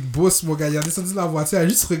boss. Un big boss, mon gars. Il a descendu de la voiture, il a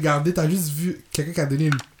juste regardé, t'as juste vu quelqu'un qui a donné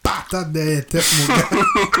une patate derrière la tête, mon gars.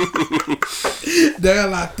 Derrière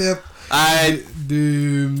la tête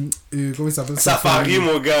comment il s'appelle? Safari,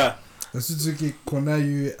 mon gars. C'est ce qu'on a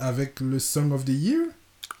eu avec le Song of the Year.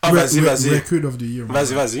 Ah, vas-y. Record of the Year.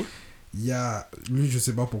 Vas-y. Il y a, lui, je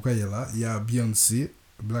sais pas pourquoi il est là. Il y a Beyoncé,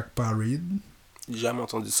 Black Parade. J'ai jamais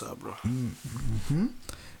entendu ça, bro.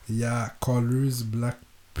 Il y a Colors, Black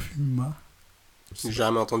Puma. J'ai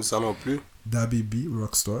jamais entendu ça non plus. DaBaby,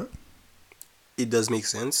 Rockstar. It does make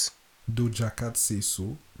sense. Doja Cat, C'est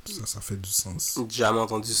So. Ça fait du sens. J'ai jamais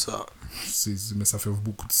entendu ça. Mais ça fait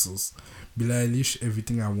beaucoup de sens. Billie Eilish,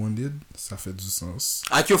 Everything I Wanted, ça fait du sens.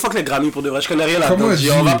 Ah, qui fuck les Grammy pour de vrai, je connais rien là-dedans.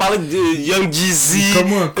 Comment On va parler de Young Jeezy.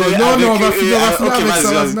 Comment Non, on va finir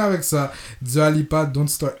avec ça. Dua Lipa, Don't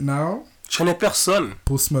Start Now. Je connais personne.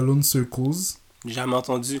 Post Malone, Circles. J'ai jamais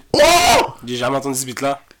entendu. Oh J'ai jamais entendu ce beat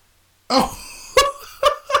là. Oh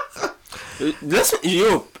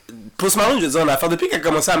Yo, Post Malone, je veux dire, on a fait depuis qu'il a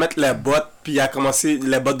commencé à mettre les bottes, puis il a commencé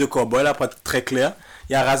les bottes de cowboy là, pour être très clair.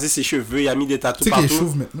 Il a rasé ses cheveux, il a mis des tatous partout. Tu sais qu'il est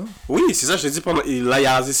chauve maintenant? Oui, c'est ça, je te dis. Là, il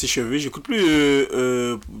a rasé ses cheveux. J'écoute plus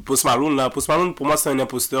Post Malone là. Post Malone, pour moi, c'est un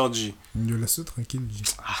imposteur, G. Je laisse ça tranquille, G.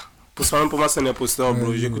 Post Malone, pour moi, c'est un imposteur,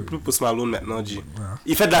 bro. J'écoute plus Post Malone maintenant, G. Ouais.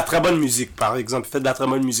 Il fait de la très bonne musique, par exemple. Il fait de la très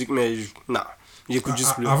bonne musique, mais non, j'écoute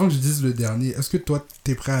juste plus. Avant que je dise le dernier, est-ce que toi,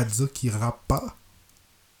 t'es prêt à dire qu'il rappe pas?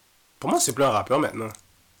 Pour moi, c'est plus un rappeur maintenant.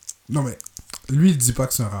 Non, mais lui, il dit pas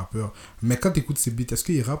que c'est un rappeur. Mais quand t'écoutes ses beats, est-ce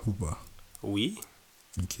qu'il rappe ou pas? Oui.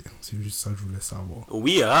 Ok, c'est juste ça que je voulais savoir.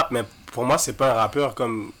 Oui, il rappe, mais pour moi, c'est pas un rappeur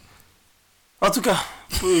comme... En tout cas,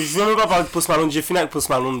 je veux même pas parler de Post Malone. J'ai fini avec Post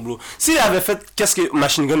Malone, bro. S'il avait fait qu'est-ce que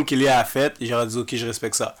Machine Gun Kelly a fait, j'aurais dit ok, je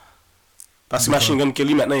respecte ça. Parce que Machine Gun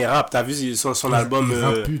Kelly, maintenant, il rappe. T'as vu son album... Il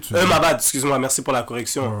rappe plus, ma bad, excuse-moi, merci pour la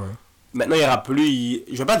correction. Ouais. Maintenant, il rappe plus.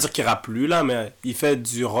 Je vais pas dire qu'il rappe plus, là, mais il fait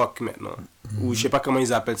du rock maintenant. Ou je sais pas comment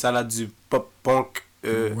ils appellent ça, là, du pop-punk.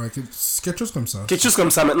 Ouais, c'est quelque chose comme ça. Quelque chose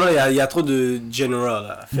comme ça. Maintenant, il y a trop de general,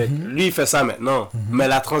 là. Fait que lui, il fait ça maintenant. Mais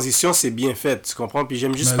la transition, c'est bien fait, tu comprends? Puis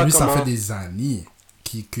j'aime juste mais pas lui, comment... ça fait des années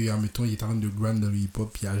admettons, il est en train de grind dans le hip-hop,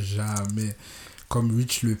 puis il a jamais... Comme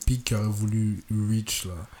Rich le Pic qui aurait voulu Rich,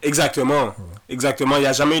 là. Exactement. Ouais. Exactement. Il n'y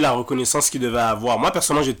a jamais eu la reconnaissance qu'il devait avoir. Moi,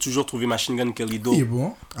 personnellement, j'ai toujours trouvé Machine Gun Kelly dope. Il est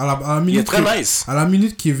bon. À la minute il est très nice. À la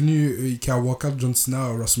minute qui est venu, qui a walk out John Cena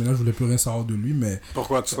à WrestleMania, je voulais plus rien savoir de lui, mais...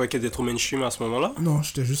 Pourquoi? Tu croyais qu'il était trop mainstream à ce moment-là? Non,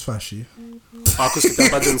 j'étais juste fâché. À cause que t'as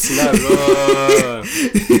pas John Cena, lol.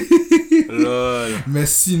 Mais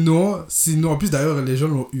sinon, en plus d'ailleurs, les gens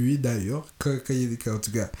l'ont hué d'ailleurs, quand il est en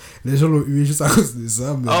tout cas, les gens l'ont hué juste à cause de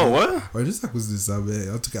ça. Mais, ah ouais? Ouais, juste à cause de ça, mais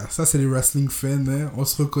en tout cas, ça c'est les wrestling fans, hein, on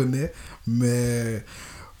se reconnaît, mais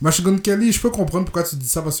Machine Gun Kelly, je peux comprendre pourquoi tu dis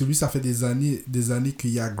ça, parce que lui, ça fait des années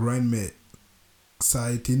qu'il y a grind, mais ça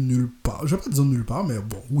a été nulle part. Je vais pas dire nulle part, mais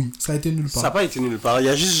bon, oui, ça a été nulle part. Ça n'a pas été nulle part, il y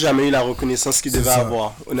a juste jamais eu la reconnaissance qu'il devait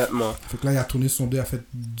avoir, honnêtement. Fait que là, il a tourné son dos, il a fait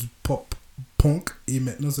du pop punk, et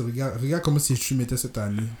maintenant, regarde comment ses cheveux mettaient cette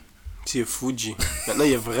année. C'est fou, G. Maintenant,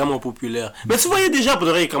 il est vraiment populaire. Mais tu voyais déjà, pour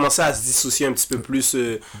de vrai, il commençait à se dissocier un petit peu plus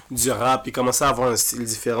du rap. Il commençait à avoir un style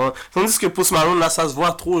différent. Tandis que Post Malone, là, ça se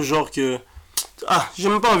voit trop, genre que... Ah, j'ai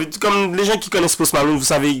même pas envie. Comme les gens qui connaissent Post Malone, vous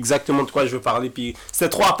savez exactement de quoi je veux parler. Puis c'était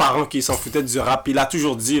trop apparent qu'il s'en foutait du rap. Puis il a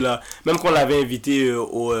toujours dit, là, même quand on l'avait invité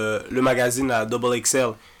au le magazine à Double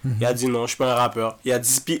XL, il a dit non, je suis pas un rappeur. Il a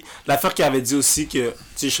dit... Puis l'affaire qu'il avait dit aussi que, tu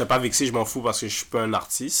sais, je serais pas vexé, je m'en fous parce que je suis pas un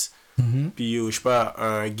artiste. Puis je suis pas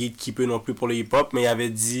un gatekeeper non plus pour le hip-hop, mais il avait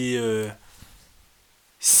dit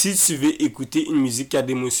si tu veux écouter une musique qui a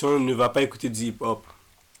d'émotion, ne va pas écouter du hip-hop.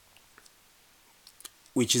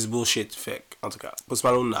 Which is bullshit. Fait en tout cas, Post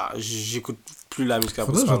Malone, j'écoute plus la musique à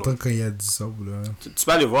Post Malone. J'entends quand il a dit ça. Tu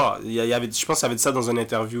peux aller voir. Je pense qu'il avait dit ça dans une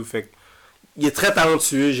interview. Fait il est très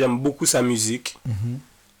talentueux, j'aime beaucoup sa musique,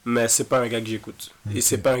 mais c'est pas un gars que j'écoute. Okay. Et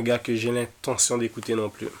c'est pas un gars que j'ai l'intention d'écouter non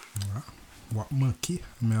plus. Manqué,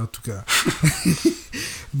 mais en tout cas.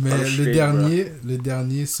 Mais le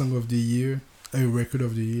dernier Song of the Year, Record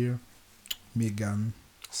of the Year, Megan.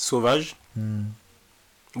 Sauvage.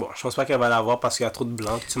 Bon, je pense pas qu'elle va l'avoir parce qu'il y a trop de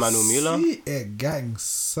blancs que tu m'as nommé là. Si elle gagne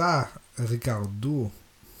ça, Ricardo.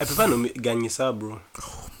 Elle peut pas gagner ça, bro.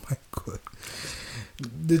 Oh my god.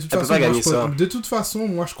 De toute façon,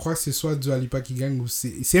 moi je crois que c'est soit Dua Lipa qui gagne ou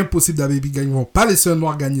c'est impossible DaBaby gagne. Ils vont pas laisser un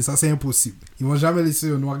noir gagner ça, c'est impossible. Ils vont jamais laisser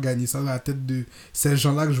un noir gagner ça dans la tête de ces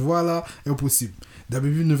gens-là que je vois là, impossible.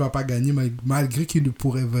 DaBaby ne va pas gagner malgré qu'il ne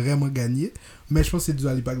pourrait vraiment gagner, mais je pense que c'est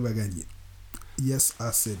Dua Lipa qui va gagner. Yes,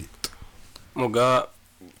 I said it. Mon gars,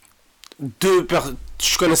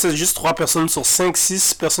 je connaissais juste 3 personnes sur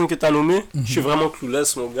 5-6 personnes que tu as nommées. Je suis vraiment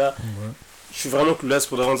clueless, mon gars. Ouais. Je suis vraiment clueless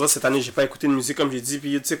pour de vrai. Cette année, j'ai pas écouté de musique comme j'ai dit.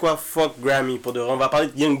 Puis tu sais quoi, fuck Grammy. Pour de vrai, on va parler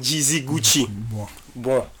de Young Jeezy, Gucci.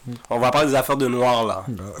 Bon, on va parler des affaires de noir là.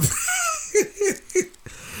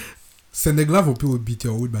 Ces nègres-là vont plus au BT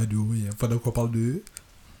Award, by the way. Pendant qu'on parle de eux.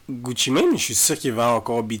 Gucci Mane, je suis sûr qu'il va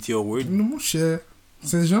encore au BT Award. Non, mon cher.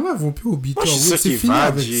 Ces gens-là vont plus au Beat Moi, je suis Awards. sûr C'est qu'ils fini vont,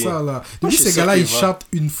 avec G. ça, là. Moi, Depuis, je suis ces sûr gars-là, qu'ils ils vont. chantent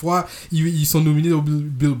une fois. Ils sont nominés au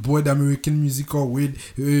Billboard, American Music Award,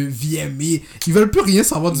 VMA. Ils veulent plus rien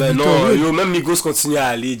savoir du Ben Beat non, Award. yo, même Migos continue à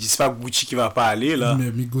aller. Dis pas Gucci qui va pas aller, là.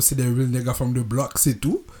 Mais Migos, c'est des real niggas from the block, c'est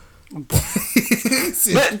tout.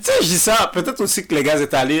 C'est- Mais tu sais, je dis ça, peut-être aussi que les gars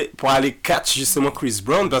étaient allés pour aller catch justement Chris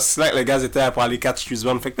Brown, parce que c'est là que les gars étaient allés pour aller catch Chris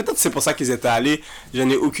Brown. Fait que peut-être c'est pour ça qu'ils étaient allés, je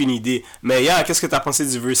n'ai aucune idée. Mais yeah, qu'est-ce que t'as pensé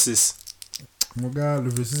du Versus? Mon gars, le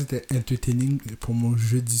versus était entertaining pour mon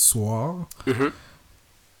jeudi soir. Mhm.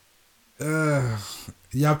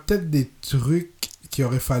 Il y a peut-être des trucs qui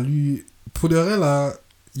auraient fallu. Pour de vrai, là,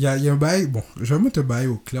 il y a un bail. Bon, je vais mettre un bail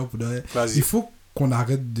au clair pour de vrai. Vas-y. Il faut qu'on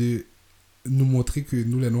arrête de nous montrer que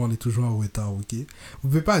nous, les Noirs, on est toujours en retard, ok? Vous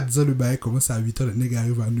pouvez pas dire le bail commence à 8h, le nègre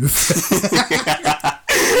arrive à 9.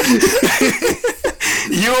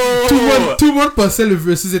 Yo! Tout le monde pensait le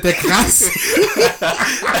versus était crasse.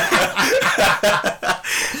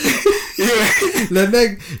 Le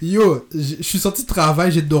nègre, yo, je suis sorti de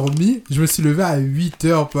travail, j'ai dormi, je me suis levé à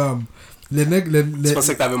 8h, pam. Les nègres, Tu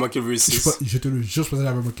pensais que t'avais manqué le Versus? je te le jure, je pensais que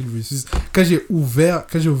j'avais manqué le versus. Quand j'ai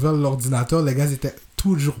ouvert l'ordinateur, les gars étaient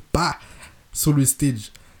toujours pas sur le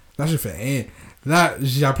stage. Là, j'ai fait, hein. Là,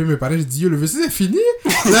 j'ai appelé mes parents, j'ai dit, yo, le versus est fini.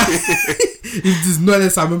 Là, ils me disent, non, là,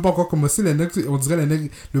 ça n'a même pas encore commencé. Les nègres, on dirait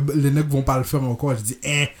les nègres vont pas le faire encore. Je dis,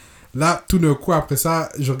 hein. Là, tout d'un coup, après ça,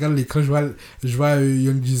 je regarde l'écran, je vois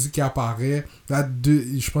Young Jeezy qui apparaît. Là,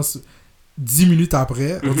 je pense, 10 minutes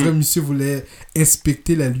après, on dirait que monsieur voulait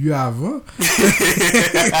inspecter les lieux avant.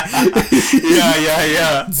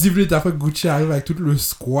 Yeah. 10 minutes après, Gucci arrive avec tout le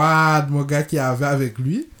squad, mon gars qui avait avec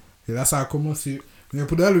lui. Et là, ça a commencé. Mais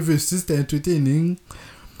pour de vrai, le versus, c'était entertaining.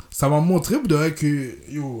 Ça m'a montré pour de vrai que,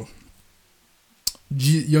 yo,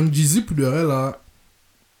 Young Jeezy, pour de vrai, là,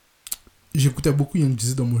 j'écoutais beaucoup Young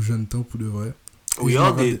Jeezy dans mon jeune temps, pour de vrai.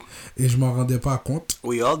 Et je m'en rendais pas compte.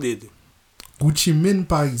 We all did. Gucci Mane,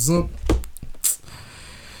 par exemple,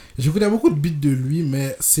 j'écoutais beaucoup de beats de lui,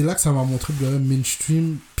 mais c'est là que ça m'a montré pour de vrai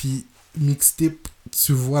mainstream, puis mixtape,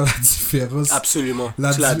 tu vois la différence. Absolument.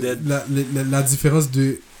 La différence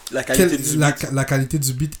de la qualité du beat. La qualité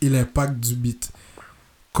du beat et l'impact du beat.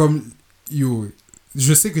 Comme, yo,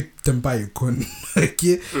 je sais que t'aimes pas Icon, ok?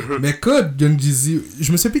 Mais quand Young Jeezy,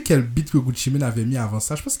 je me sais plus quel beat que Gucci Mane avait mis avant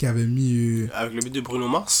ça, je pense qu'il avait mis... Avec le beat de Bruno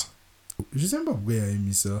Mars? Je sais même pas pourquoi il avait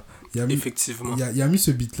mis ça. Effectivement. Il a mis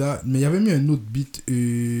ce beat là, mais il avait mis un autre beat...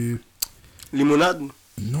 Limonade?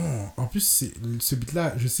 Non, en plus, ce beat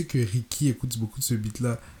là, je sais que Ricky écoute beaucoup de ce beat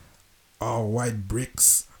là. Oh, White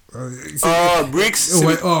Bricks. Bricks?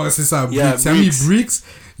 Ouais, c'est ça, Bricks. Yeah, Il a mis Bricks.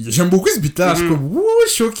 J'aime beaucoup ce beat là, je suis comme, wouh,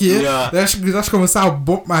 choqué. Yeah. Là, je commençais à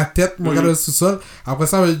bump ma tête, me regarder au sous-sol. Après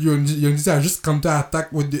ça, Young Jeezy a juste counter-attack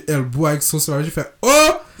with the elbow avec son survivor. J'ai fait,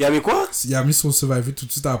 oh! Il a mis quoi? Il a mis son survivor tout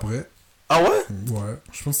de suite après. Ah ouais? Ouais,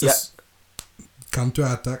 je pense que c'est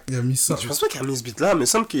counter-attack. Il a mis ça. Je pense pas qu'il a mis ce beat là, mais il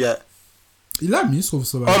semble qu'il y a... Il a mis son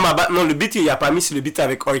survivor. Oh, non, le beat il a pas mis, c'est le beat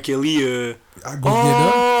avec R. Kelly.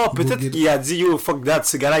 Peut-être qu'il a dit, yo, fuck that,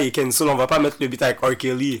 ce gars-là il est cancel, on va pas mettre le beat avec R.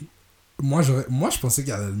 Kelly. Moi, je pensais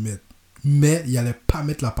qu'il allait le mettre. Mais il allait pas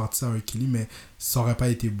mettre la partie à R. Kelly, mais ça aurait pas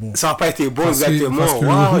été bon. Ça aurait pas été bon, parce exactement. Que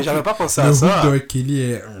wow, j'avais pas pensé à ça. Le hook de R. Kelly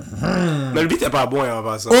est... Mais le beat est pas bon, il va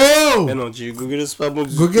pas ça. Oh! Mais non, Google c'est pas bon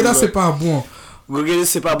du tout. Gogeda, c'est pas bon. Google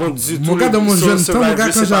c'est pas bon du tout. Mon gars, dans mon jeune temps, mon gars,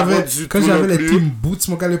 quand j'avais les plus. Team Boots,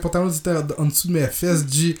 mon gars, les pantalons étaient en dessous de mes fesses,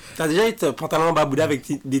 G. T'as déjà été pantalon en babouda avec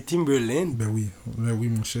des Timberland? Ben oui,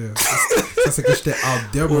 mon cher. Ça, c'est que j'étais out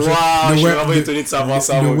there, mon cher. Wow, je suis vraiment étonné de savoir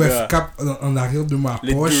ça, mon gars. Le wef cap en arrière de ma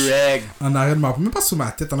poche. En arrière de ma poche. Même pas sur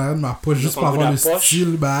ma tête, en arrière de ma poche, juste pour avoir le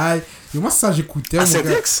style, bye. Et moi, ça, j'écoutais. À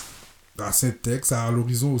Saint-Ex? À Saint-Ex, à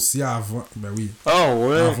l'horizon aussi, avant. Ben oui. Oh,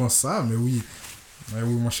 ouais. Avant ça, mais oui. Mais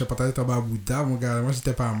oui, moi, je sais pas, t'allais tomber à Bouddha, mon gars. Moi,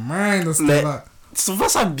 j'étais pas mal dans ce temps-là. Tu trouves pas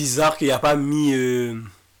ça bizarre qu'il a pas mis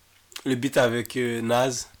le beat avec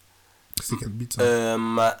Nas? C'est quel beat, ça?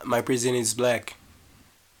 My President is Black.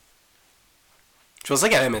 Je pensais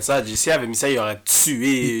qu'il allait mettre ça. JC avait mis ça, il aurait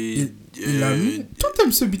tué. Il a mis... Toi,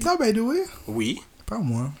 t'aimes ce beat-là, by the way? Oui. Pas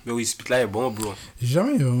moi. Mais oui, ce beat-là est bon, bro. J'ai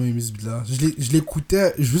jamais vraiment aimé ce beat-là. Je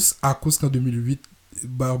l'écoutais juste à cause qu'en 2008,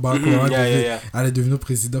 Barack allait devenir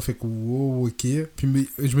président, fait que wow, ok. Puis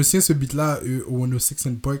je me souviens, ce beat-là, au 106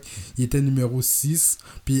 and Park, il était numéro 6.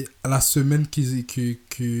 Puis à la semaine que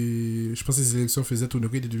je pense que les élections faisaient, tout d'un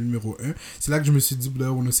coup, il était devenu numéro 1. C'est là que je me suis dit,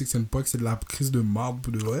 106 and Park, c'est de la crise de marde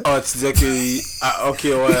pour de vrai. Oh, tu disais que. Ah, ok,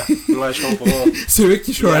 ouais. Ouais, je comprends. C'est eux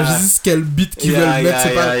qui choisissent quel beat qu'ils veulent mettre.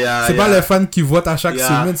 C'est pas les fans qui votent à chaque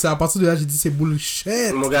semaine. C'est à partir de là, j'ai dit, c'est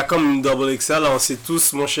bullshit. Mon gars, comme Double XL, on sait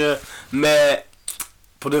tous, mon cher. Mais.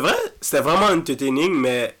 Pour de vrai, c'était vraiment entertaining,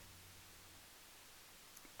 mais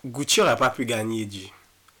Gucci aurait pas pu gagner, G.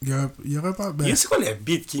 Il y aurait pas. Ben... Yo, c'est quoi les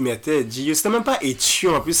beats qu'ils mettaient, G? Yo, c'était même pas étu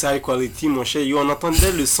en plus, high quality, mon cher. Yo, on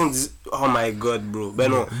entendait le son. Oh my god, bro. Ben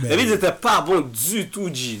non. Les beats étaient pas bons du tout,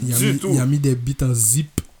 G. Du tout. Il a mis des beats en zip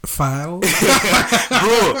file.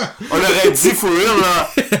 Bro, on aurait dit for real, là.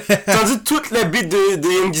 Tandis que toutes les beats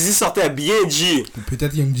de Young Jeezy sortaient bien, G.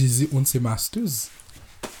 Peut-être Young Jeezy, on de ses masters.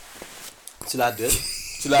 Tu l'as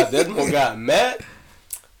dead, mon gars. Mais.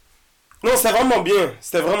 Non, c'était vraiment bien.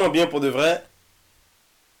 C'était vraiment bien pour de vrai.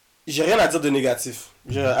 J'ai rien à dire de négatif.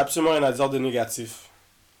 J'ai absolument rien à dire de négatif.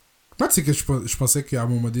 Moi, tu sais que je pensais qu'à un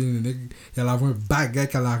moment donné, il allait avoir un bagage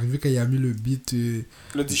qui allait arriver quand il a mis le beat.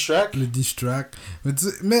 Le diss track? Le diss track.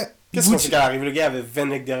 Mais qu'est-ce qu'on fait qu'elle arrive? Le gars avait 20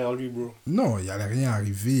 necks derrière lui, bro. Non, il allait rien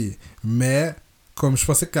arriver. Mais, comme je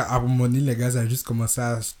pensais qu'à un moment donné, les gars allaient juste commencer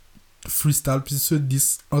à freestyle, puis se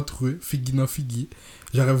disent entre eux, figui non figui.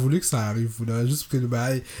 J'aurais voulu que ça arrive. Juste que le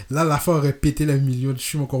bail. Là, la fois aurait pété les millions de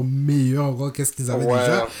chums encore meilleurs encore qu'est-ce qu'ils avaient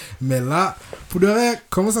déjà. Mais là, pour de vrai,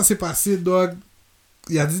 comment ça s'est passé, dog?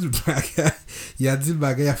 Il a dit le bagage.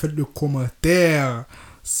 Il a fait le commentaire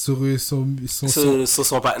sur son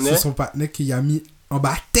partenaire. Sur son partenaire qu'il a mis en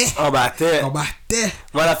battait.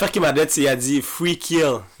 Moi, l'affaire qui m'a dit, c'est qu'il a dit free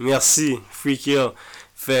kill. Merci, free kill.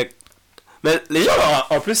 Fait mais les gens,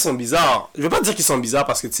 en plus, sont bizarres. Je veux pas dire qu'ils sont bizarres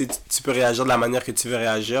parce que tu peux réagir de la manière que tu veux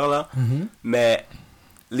réagir, là. Mm-hmm. Mais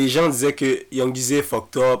les gens disaient que Young Jeezy est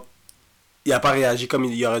fucked up. Il a pas réagi comme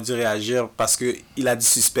il aurait dû réagir parce qu'il a dit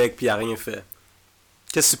suspect puis il a rien fait.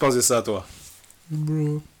 Qu'est-ce que tu penses de ça, toi?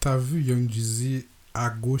 Bro, t'as vu Young Jeezy, à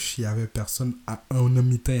gauche, il y avait personne. En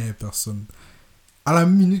mi-temps, il y avait personne. À la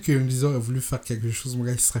minute que Young Jeezy aurait voulu faire quelque chose, mon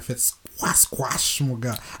gars, il serait fait squash, mon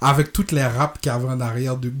gars. Avec toutes les raps qu'il y avait en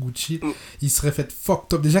arrière de Gucci, il serait fait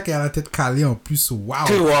fucked up. Déjà qu'il a la tête calée en plus, waouh.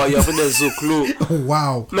 Il a fait des oclos.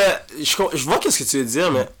 Waouh. Mais je vois qu'est-ce que tu veux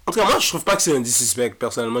dire, mais en tout cas, moi, je trouve pas que c'est un dissuspect,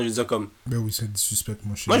 personnellement. Je veux dire comme. Ben oui, c'est un dissuspect,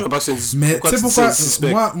 mon cher. Moi, je vois pas que c'est un dissuspect. Mais tu sais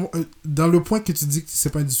pourquoi, moi, dans le point que tu dis que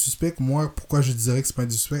c'est pas un dissuspect, moi, pourquoi je dirais que c'est pas un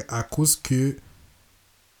dissuspect? À cause que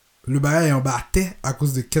le bail est en battait à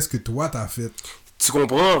cause de qu'est-ce que toi t'as fait. Tu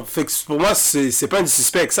comprends? Fait que pour moi, c'est pas un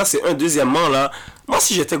suspect. Ça, c'est un. Deuxièmement, là. Moi,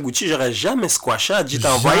 si j'étais Gucci, j'aurais jamais squashé. J'ai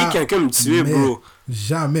envoyé quelqu'un me tuer, bro.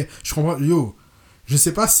 Jamais. Je comprends. Yo, je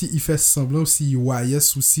sais pas s'il fait semblant ou s'il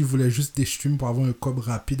YS ou s'il voulait juste des streams pour avoir un cob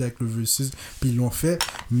rapide avec le versus. Puis ils l'ont fait.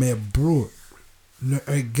 Mais, bro,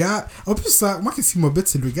 un gars. En plus, ça, moi, qu'est-ce qui m'embête,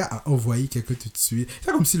 c'est le gars a envoyé quelqu'un te tuer.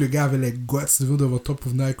 C'est comme si le gars avait les guts devant toi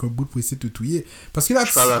pour venir avec un bout pour essayer de te tuer. Parce que là,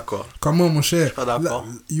 je suis pas d'accord. Comment, mon cher? Je suis pas d'accord.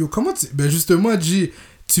 Yo, comment tu. Ben, justement, G,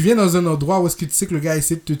 tu viens dans un endroit où est-ce que tu sais que le gars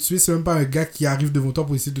essaie de te tuer, c'est même pas un gars qui arrive devant toi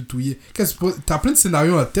pour essayer de te tuer. T'as plein de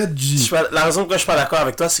scénarios en tête, G. La raison pour laquelle je suis pas d'accord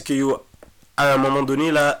avec toi, c'est que, yo, à un moment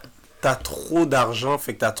donné, là, t'as trop d'argent,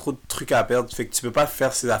 fait que t'as trop de trucs à perdre, fait que tu peux pas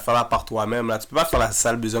faire ces affaires-là par toi-même, là. Tu peux pas faire la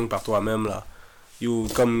sale besogne par toi-même, là. Yo,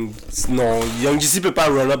 comme. Non, Young Jeezy peut pas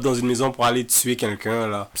roll up dans une maison pour aller tuer quelqu'un,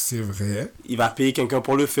 là. C'est vrai. Il va payer quelqu'un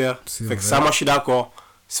pour le faire. Fait que ça, moi, je suis d'accord.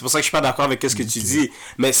 C'est pour ça que je suis pas d'accord avec ce que tu dis.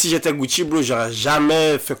 Mais si j'étais Gucci, bro, j'aurais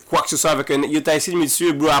jamais fait quoi que ce soit avec un. Yo, t'as essayé de me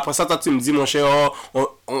tuer, bro. Après ça, toi, tu me dis, mon cher,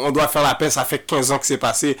 on doit faire la paix, ça fait 15 ans que c'est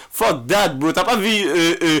passé. Fuck that, bro. T'as pas vu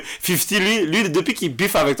 50, lui, depuis qu'il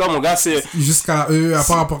biffe avec toi, mon gars, c'est. Jusqu'à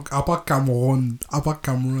à part Cameroun.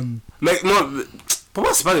 Mais non. Pour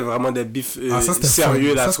moi, c'est pas vraiment des bifs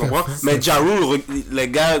sérieux, là, tu comprends? Mais Ja Rule, les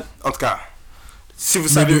gars, en tout cas, si vous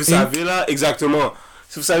savez, vous savez, là, exactement.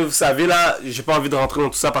 Si vous savez, vous savez, là, j'ai pas envie de rentrer dans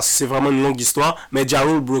tout ça parce que c'est vraiment une longue histoire. Mais Ja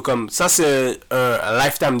Rule, bro, comme, ça, c'est un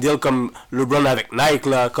lifetime deal comme LeBron avec Nike,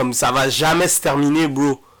 là, comme ça va jamais se terminer,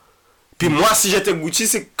 bro. Puis moi, si j'étais Gucci,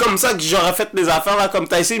 c'est comme ça que j'aurais fait les affaires, là, comme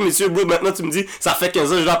t'as essayé, monsieur, bro, maintenant tu me dis, ça fait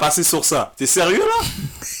 15 ans, je dois passer sur ça. T'es sérieux, là?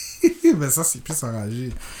 Mais ça, c'est plus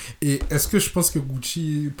enragé. Et est-ce que je pense que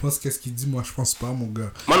Gucci pense qu'est-ce qu'il dit? Moi, je pense pas, mon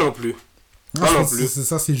gars. Moi non plus. C'est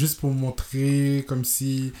ça, c'est juste pour montrer comme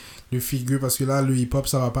si le figure, parce que là, le hip-hop,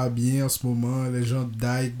 ça va pas bien en ce moment. Les gens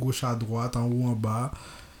die gauche à droite, en haut, en bas.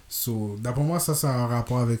 So, d'après moi, ça, a un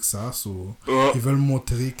rapport avec ça. So, ils veulent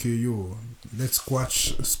montrer que, yo, let's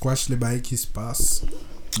squash les bails qui se passent.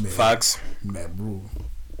 Facts. Mais, bro...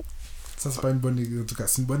 Ça, c'est pas une bonne... En tout cas,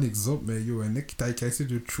 c'est une bonne exemple, mais yo, un mec qui t'a essayé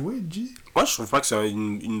de tuer, G. Moi, je trouve pas que c'est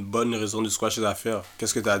une bonne raison de squasher les affaires.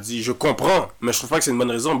 Qu'est-ce que t'as dit? Je comprends, mais je trouve pas que c'est une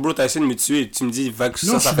bonne raison. Bro, t'as essayé de me tuer, tu me dis, vague,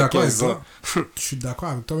 ça fait 15 ans. Je suis d'accord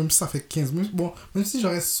avec toi, même si ça fait 15 minutes. Bon, même si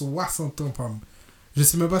j'aurais 60 ans, pam. Je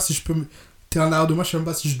sais même pas si je peux... T'es en arrière de moi, je sais même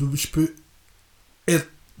pas si je peux être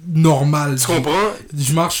normal. Tu comprends?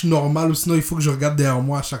 Je marche normal, ou sinon il faut que je regarde derrière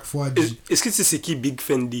moi à chaque fois. Est-ce que tu sais c'est qui Big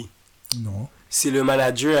Fendi? Non. C'est le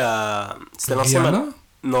manager à... C'était l'ancien manager.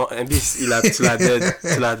 Non, Abyss, tu l'as dead.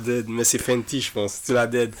 Tu l'as dead. Mais c'est Fenty, je pense. Tu l'as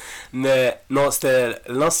dead. Mais non, c'était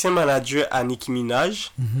l'ancien manager à Nicki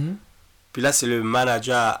Minaj. Puis là, c'est le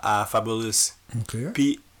manager à Fabulous.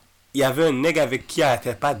 Puis il y avait un nègre avec qui il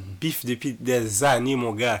n'arrêtait pas de bif depuis des années,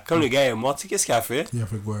 mon gars. Quand le gars est mort, tu sais qu'est-ce qu'il a fait? Il a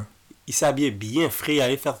fait quoi? Il s'habillait bien frais, il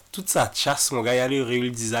allait faire toute sa chasse, mon gars. Il allait au Real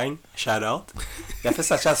Design, shout out. Il a fait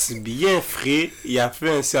sa chasse bien frais, il a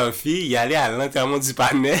fait un selfie, il allait à l'enterrement du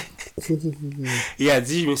panel. Il a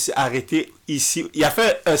dit, je me suis arrêté ici. Il a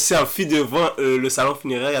fait un selfie devant le salon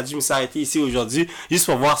funéraire. Il a dit, je me suis arrêté ici aujourd'hui, juste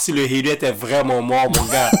pour voir si le héros était vraiment mort, mon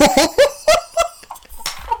gars.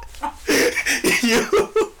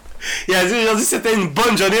 Il a dit aujourd'hui c'était une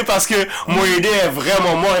bonne journée parce que mon aidé est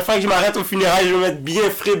vraiment mort. Il faut que je m'arrête au funérail, je vais me mettre bien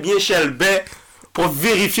frais, bien chelbet pour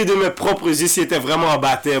vérifier de mes propres yeux s'il était en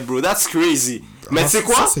bataille, bro. That's crazy. Mais tu sais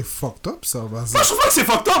quoi? Ça, c'est fucked up, ça. Moi, je trouve pas que c'est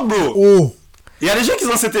fucked up, bro. Oh! Il y a des gens qui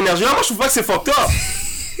ont cette énergie-là. Moi, je trouve pas que c'est fucked up.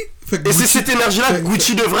 Et c'est cette énergie-là que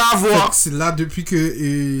Gucci devrait avoir. C'est là, depuis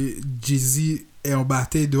que Jay-Z est en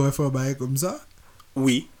bataille, il devrait faire un bail comme ça?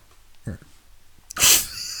 Oui.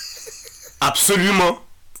 Absolument.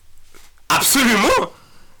 Absolument.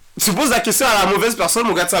 Tu poses la question à la mauvaise personne,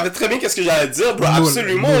 mon gars, tu savais très bien qu'est-ce que j'allais dire, bro.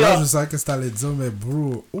 Absolument, là. Je savais qu'est-ce que t'allais dire, mais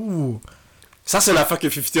bro, ouh. Ça, c'est une affaire que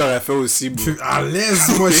 50 aurait fait aussi, bro. À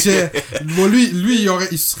l'aise, mon cher. Bon, lui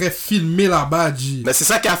il serait filmé là-bas, G. Mais c'est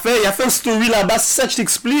ça qu'il a fait. Il a fait une story là-bas, c'est ça que je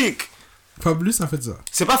t'explique. Fabulous a fait ça.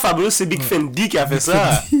 C'est pas Fabulous, c'est Big Fendi qui a fait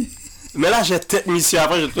ça. Mais là, j'ai tête mission.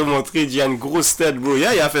 Après, je vais te le montrer. Il y a une grosse tête, bro.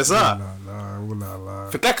 Yeah, il a fait ça. Oh là là.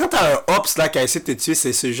 Fait que là, quand t'as un Ops là qui a essayé de te tuer,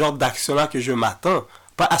 c'est ce genre d'action-là que je m'attends.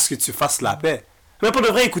 Pas à ce que tu fasses la paix. Mais pour de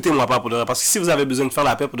vrai, écoutez-moi pas pour de vrai. Parce que si vous avez besoin de faire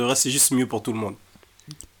la paix, pour de vrai, c'est juste mieux pour tout le monde.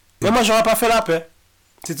 Mais moi, j'aurais pas fait la paix.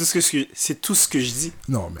 C'est tout ce que je dis.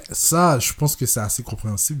 Non, mais ça, je pense que c'est assez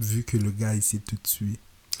compréhensible vu que le gars essaie de te tuer.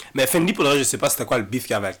 Mais Fendi, pour le vrai, je sais pas c'était quoi le beef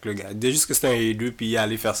qu'il y avait avec le gars. Déjà juste que c'était un A2 puis il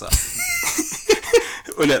allait faire ça.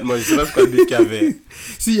 Honnêtement, je sais pas quoi le beef qu'il y avait.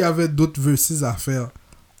 S'il y avait d'autres verses à faire,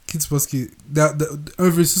 qui tu penses que... Un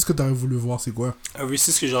versus que t'aurais voulu voir, c'est quoi? Un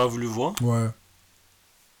versus que j'aurais voulu voir? Ouais.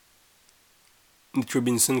 Nick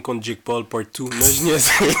Robinson contre Jake Paul Part 2. Non, je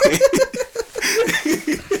niaise.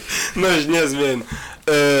 Non, je niaise, man.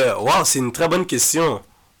 Wow, c'est une très bonne question.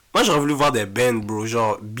 Moi, j'aurais voulu voir des bands, bro.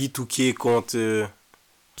 Genre B2K contre...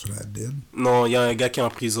 Tu l'as dead? Non, il y a un gars qui est en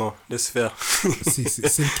prison. Laisse faire.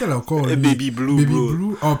 C'est lequel encore? Baby Blue, Baby bro.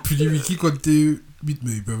 Blue? Oh, puis Wiki contre Beat,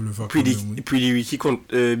 mais ils peuvent le faire puis quand même, oui. Puis les Wiki contre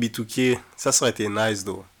B2K. Ça aurait été nice,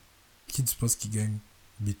 though. Qui tu penses qui gagne?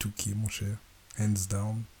 B2K, mon cher. Hands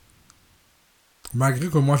down. Malgré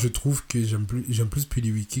que moi, je trouve que j'aime plus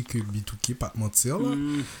PewDiePie que B2K, pas te mentir, là.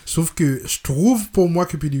 Sauf que je trouve pour moi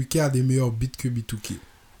que PewDiePie a des meilleurs beats que B2K.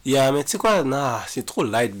 Yeah, mais tu sais quoi? Nah, c'est trop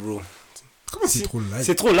light, bro. Comment c'est trop light?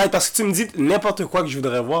 C'est trop light parce que tu me dis n'importe quoi que je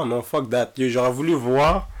voudrais voir. Non, fuck that. J'aurais voulu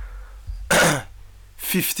voir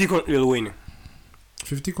 50 contre Lil Wayne.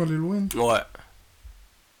 50 contre Lil Wayne? Ouais.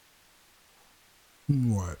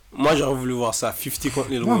 Ouais. Moi, j'aurais voulu voir ça. 50 contre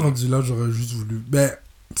Lil Moi, Wayne. rendu là, j'aurais juste voulu... Ben,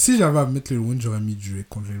 si j'avais à mettre Lil Wayne, j'aurais mis Drake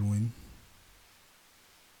contre Lil Wayne.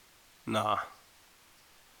 Nah.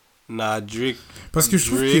 Nah, Drake. Parce que je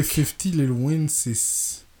trouve que 50 Lil Wayne,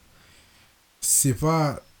 c'est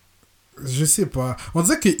pas... Je sais pas. On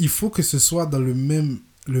dirait qu'il faut que ce soit dans le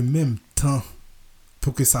même temps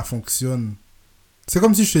pour que ça fonctionne. C'est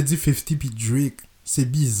comme si je te dis 50 puis Drake. C'est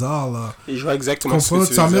bizarre, là. Il joue exactement ce que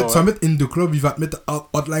tu vas veux dire, tu vas mettre In The Club, il va te mettre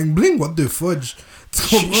Hotline Bling, what the fudge.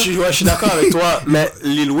 Je suis d'accord avec toi, mais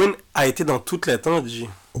Lil Wayne a été dans toutes les temps, G.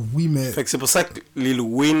 Oui, mais... Fait que c'est pour ça que Lil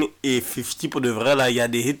Wayne et 50, pour de vrai, là, il y a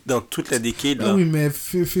des hits dans toutes les décades, là. Ah oui, mais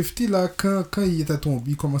 50, là, quand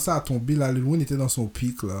il commençait à tomber, là, Lil Wayne était dans son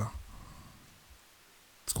pic, là.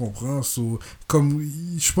 Tu comprends? So, comme,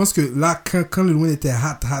 je pense que là, quand Lil Wayne était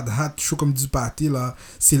hot, chaud comme du pâté, là,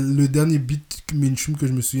 c'est le dernier beat mainstream que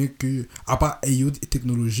je me souviens que, à part Ayo et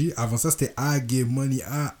Technologie, avant ça, c'était I Get Money.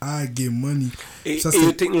 Et ça,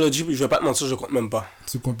 Ayo Technologie, je vais pas te mentir, je compte même pas.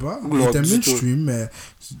 Tu comptes pas? Non, il était du tout. mainstream, mais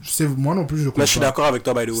moi non plus, je compte pas. Mais je suis d'accord avec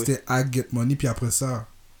toi, by the way. C'était I Get Money, puis après ça...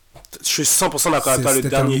 Je suis 100% d'accord avec toi, le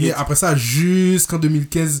dernier hit. Après ça, jusqu'en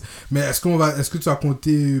 2015, mais est-ce que tu vas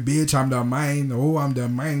compter Bitch, I'm the Mine, Oh, I'm the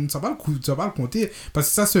Mine, tu vas pas le compter, parce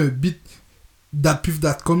que ça, c'est un beat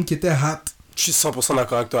datpuf.com qui était hot. Je suis 100%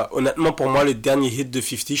 d'accord avec toi. Honnêtement, pour moi, le dernier hit de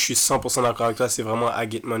 50, je suis 100% d'accord avec toi, c'est vraiment I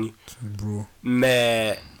Get Money. Bro.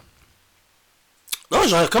 Mais... Non,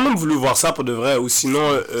 j'aurais quand même voulu voir ça pour de vrai, ou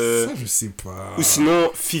sinon... ça, je sais pas. Ou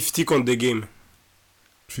sinon, 50 contre The Game.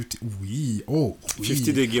 50, oui, oh, oui.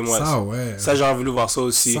 50 The Game, ouais. Ça, ouais. Ça, j'aurais voulu voir ça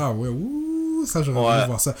aussi. Ça, ouais, ouh, ça, j'aurais voulu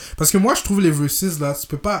voir ça. Parce que moi, je trouve les verses, là, tu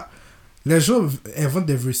peux pas Les gens inventent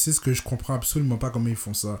des verses que je comprends absolument pas comment ils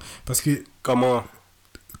font ça. Parce que, Comment?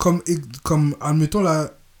 comme admettons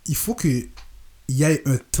là, il faut qu'il y ait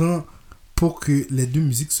un temps pour que les deux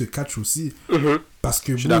musiques se catchent aussi. Parce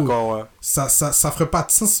que, Je suis d'accord, ouais. ça ferait pas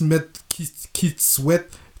de sens mettre Keith Sweat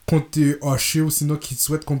contre Usher ou sinon Keith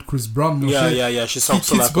Sweat contre Chris Brown. Mon cher. Je suis 100%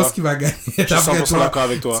 Qui tu d'accord. penses qu'il va gagner? Je suis 100% d'accord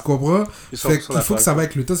avec toi. Tu comprends? Je suis Fait 100% qu'il faut que ça d'accord va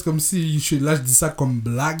avec le temps. C'est comme si, là, je dis ça comme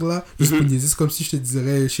blague, là. Juste pour niaiser. C'est comme si je te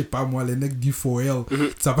dirais, je sais pas moi, les necks D4L.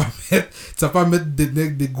 Tu vas pas mettre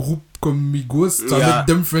des groupes comme Migos. Tu vas mettre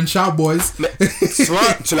them French Boys. Mais tu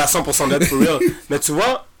vois, tu l'as 100% d'être for real. Mais tu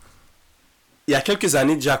vois, il y a quelques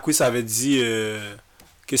années, Jacquees avait dit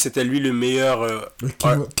que c'était lui le meilleur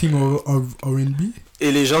King of R&B.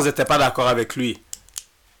 et les gens n'étaient pas d'accord avec lui.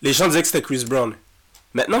 Les gens disaient que c'était Chris Brown.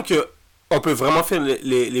 Maintenant que on peut vraiment faire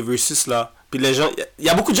les versus là, puis les gens, il y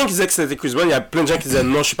a beaucoup de gens qui disaient que c'était Chris Brown, il y a plein de gens qui disaient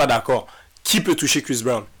non, je suis pas d'accord. Qui peut toucher Chris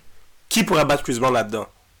Brown? Qui pourrait battre Chris Brown là-dedans?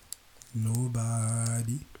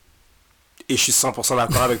 Nobody. Et je suis 100%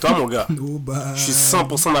 d'accord avec toi, mon gars. Nobody. Je suis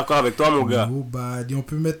 100% d'accord avec toi, mon gars. Nobody. On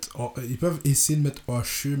peut mettre... ils peuvent essayer de mettre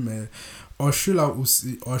Usher, mais... Usher là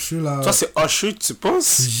aussi... Usher là... Toi, c'est Usher, tu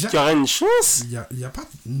penses qu'il y aurait une chance? Il y a pas...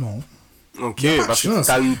 Non. Ok, parce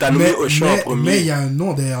que t'as nommé Usher en premier. Mais il y a un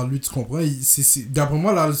nom derrière lui, tu comprends? D'après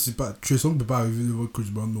moi, là, c'est pas... Trey Songz ne peut pas arriver devant Chris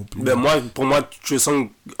Brown non plus. Ben pour moi, Trey Songz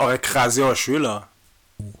aurait crasé Usher, là.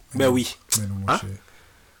 Ben oui. Mais non, mon cher.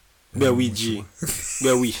 Ben oui, G.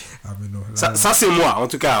 Ben oui. Ah, mais non. Ça c'est moi, en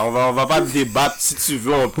tout cas. On va pas débattre si tu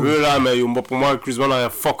veux un peu, là, mais pour moi, Chris Brown aurait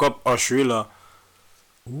fuck up Usher, là.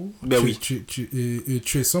 Ben oui.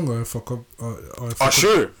 Trey Songz aurait fuck up...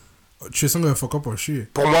 Usher. Trey Songz aurait fuck up Usher.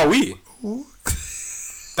 Pour moi, oui.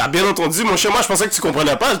 T'as bien entendu, mon cher. Moi, je pensais que tu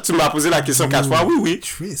comprenais pas. Tu m'as posé la question 4 fois. Oui.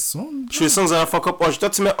 Trey Songz? Trey Songz aurait fuck up Usher. Toi,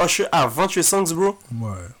 tu mets Usher avant Trey Songz, bro?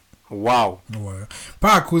 Ouais. Wow. Ouais.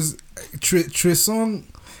 Pas à cause... Trey Songz...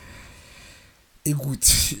 Écoute,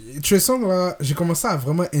 Trey Songz, là, j'ai commencé à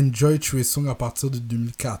vraiment enjoy Trey Songz à partir de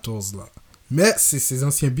 2014, là. Mais ces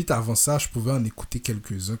anciens beats avant ça, je pouvais en écouter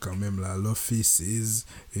quelques-uns quand même, là. Love Faces,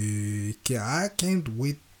 I Can't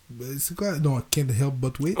Wait. C'est quoi? Non, Can't Help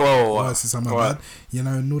But Wait. Oh, ouais, c'est ça, ma bad. Il y en a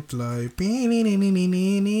un autre, là.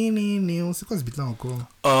 C'est quoi ce beat-là encore?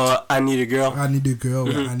 I Need a Girl. I Need a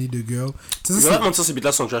Girl, I Need a Girl. Je vais pas te mentir, ces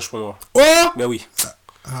beats-là sont trash pour moi. Oh! Ben oui.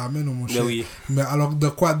 Ah, mais non, mon cher. Ben oui. Mais alors, de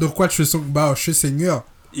quoi tu sens que je suis Seigneur?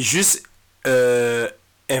 Juste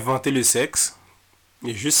inventer le sexe.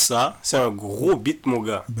 Et juste ça, c'est un gros beat, mon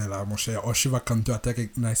gars. Ben là, mon cher, Usher va counter-attack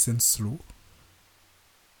avec Nice and Slow.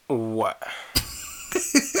 Ouais.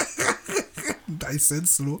 Nice and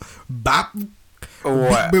Slow. Bap.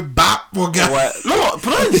 Ouais. Bap, mon gars. Ouais. Non,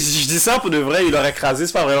 pour vrai, je dis ça pour de vrai, il aurait écrasé,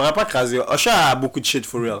 c'est pas vrai, il aurait pas écrasé. Usher a beaucoup de shit,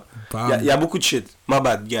 for real. Il y a beaucoup de shit. My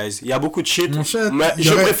bad, guys. Il y a beaucoup de shit. Mon cher, mais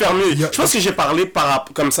je préfère mieux. Je pense que j'ai parlé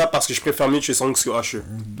comme ça parce que je préfère mieux Trey Songz que Usher.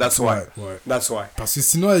 That's why. Ouais. That's why. Parce que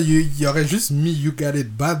sinon, il y aurait juste mis You Got It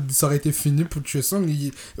Bad, ça aurait été fini pour Trey Songz.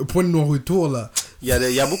 Au point de non-retour, là. Il y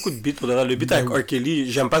a beaucoup de beats pour de vrai. Le beat avec R. Kelly,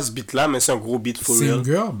 j'aime pas ce beat là, mais c'est un gros beat for real.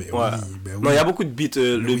 Singer, ben ouais. Oui, ben oui. Non, il y a beaucoup de beats.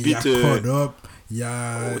 Le beat. Il y a Caught Up, il y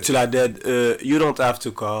a. Tu l'as dead. You Don't Have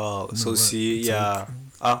to Call. Ça aussi, il y a.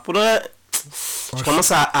 Ah, pour de vrai. Je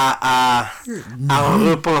commence à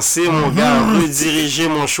repenser, mon gars, à rediriger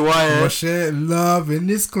mon choix. Mon cher, Love in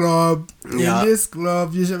this club. In this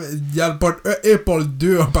club. Il y a le part 1 et le part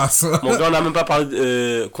 2 en passant. Mon gars, on n'a même pas parlé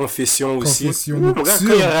de Confession aussi. Confession. Mon gars, quand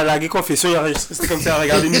il aurait lagué Confession, il aurait resté comme ça,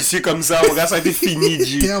 regarder monsieur comme ça. Mon gars, ça a été fini,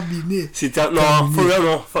 G. Terminé. Non, faut rien,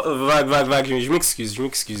 non. Vague. Je m'excuse.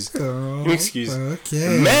 Ok.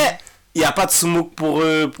 Mais, il n'y a pas de smoke pour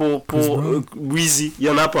Weezy. Il n'y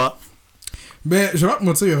en a pas. Mais je vais pas te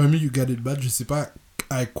mentir, il aurait mis You Got It Bad. Je sais pas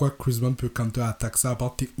avec quoi Chris Brown peut counter-attack ça, à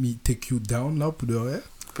part Take You Down, là, pour de vrai.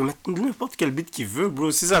 Il peut mettre n'importe quel beat qu'il veut,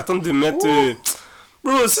 bro. Si ça tente de mettre...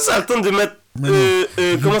 Bro, si ça tente de mettre...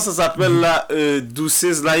 comment ça s'appelle, là?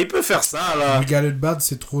 Douces, là. Il peut faire ça, là. You Got It Bad,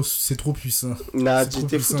 c'est trop puissant. Nah,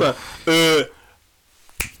 t'es fou, toi.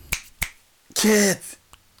 Quête.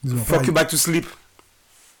 Fuck You Back to Sleep.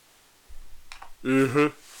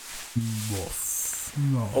 Bof.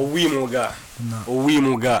 Non. Oh oui, mon gars. Non. Oh oui,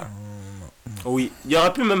 mon gars. Oh oui. Il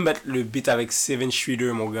aurait pu même mettre le beat avec Seven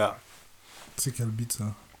Streeter, mon gars. C'est quel beat, ça?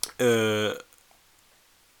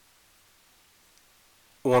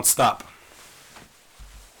 Won't Stop.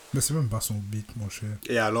 Mais c'est même pas son beat, mon cher.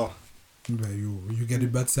 Et alors? Ben yo, You Got It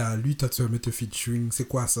Bad, c'est à lui, toi tu vas mettre un featuring, c'est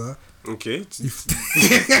quoi ça? Ok.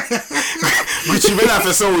 Gucci Mane a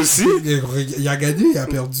fait ça aussi. Il a gagné, il a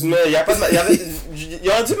perdu. Mais il y a pas de... Il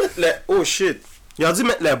aurait dû mettre le... Oh shit. Il a dit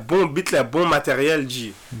mettre les bons beats, les bons matériels,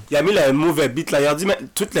 G. Il a mis les mauvais beats, là. Il a dit mettre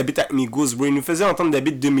toutes les beats avec Migos, bro. Il nous faisait entendre des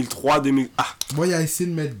beats 2003, 2000... Ah. Moi, il a essayé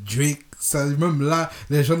de mettre Drake. Ça, même là,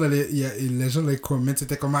 les gens dans les comments,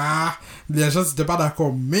 c'était comme, les gens c'était pas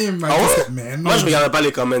d'accord même. Ah ouais? Mais non, moi, je regardais pas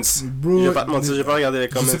les comments. Bro, je vais pas te mentir, j'ai pas regardé les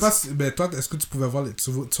comments. Je sais pas si, ben toi, est-ce que tu pouvais voir,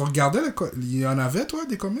 tu regardais il y en avait, toi,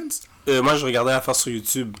 des comments? Moi, je regardais l'affaire sur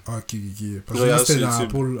YouTube. Ok. Parce que moi, c'était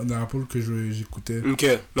dans la poll que j'écoutais. Ok.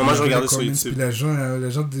 Non, moi, je regardais sur YouTube. Puis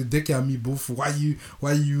les gens, dès qu'il y a mis bouf, why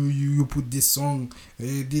you put this song?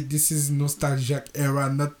 This is nostalgic era,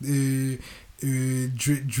 not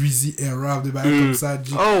Drizzy era, des bails comme ça.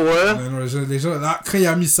 Oh ouais? Non, les gens, là, quand il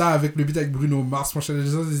a mis ça avec le beat avec Bruno Mars,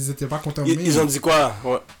 les gens, ils étaient pas contents. Ils ont dit quoi?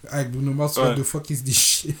 Ouais. Avec Bruno Mars, ouais. Deux fois qu'ils se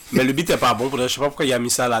déchirent. Mais le beat est pas bon, je sais pas pourquoi il a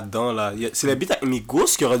mis ça là-dedans. Là. C'est les beats avec Migos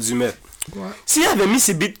qu'il aurait dû mettre. Ouais. S'il avait mis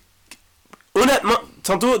ces beats, honnêtement,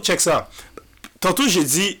 tantôt, check ça. Tantôt, j'ai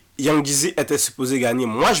dit Young Jeezy était supposé gagner.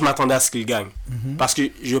 Moi, je m'attendais à ce qu'il gagne. Parce que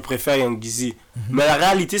je préfère Young Jeezy. Mais la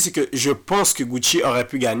réalité, c'est que je pense que Gucci aurait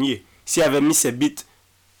pu gagner. S'il avait mis ses beats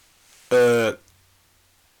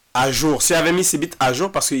à jour. S'il avait mis ses beats à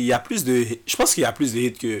jour, parce qu'il y a plus de... Je pense qu'il y a plus de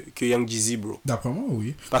hits que Young Jeezy, bro. D'après moi,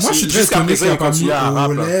 oui. Parce moi, que je suis très étonné qu'il n'y a pas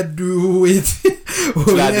mis Let's Do It.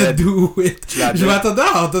 Let's Do It. Je m'attendais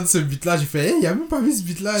à entendre ce beat-là. J'ai fait, hey, il a même pas mis ce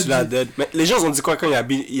beat-là. Tu l'as dead. Mais les gens ont dit quoi quand il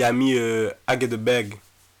a mis I Get the Bag?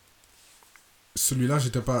 Celui-là, je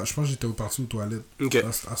pense que j'étais parti aux toilettes. Ok.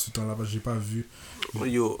 À ce temps-là, j'ai pas vu.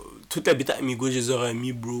 Yo, toutes les beats Amigos, je les aurais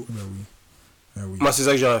mis, bro. Ben oui. Ben oui. Moi, c'est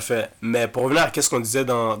ça que j'aurais fait. Mais pour revenir à ce qu'on disait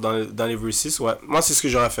dans les verses, ouais. Moi, c'est ce que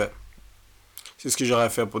j'aurais fait. C'est ce que j'aurais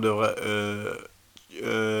fait pour de vrai.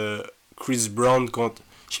 Chris Brown contre...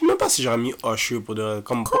 Je sais même pas si j'aurais mis Usher pour de vrai.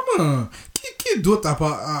 Comment? Qui d'autre à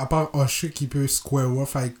part Usher qui peut square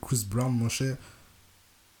off avec Chris Brown, mon cher?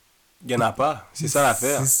 Il y en a pas. C'est ça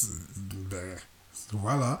l'affaire. Ben,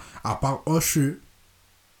 voilà. À part Usher.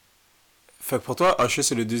 Fait que pour toi, Usher,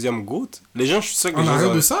 c'est le deuxième GOAT? Les gens, je suis sûr que en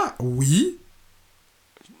arrière de ça, oui.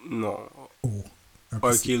 Non. Oh.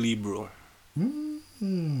 R. Kelly, bro.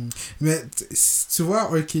 Mais tu vois,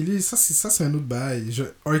 R. Kelly, ça c'est un autre bail.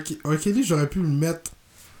 R. Kelly, j'aurais pu le mettre.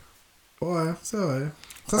 Ouais, c'est vrai.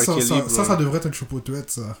 Ça devrait être un chopotouette,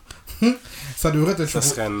 ça. Ça devrait être un chopotouette. Ça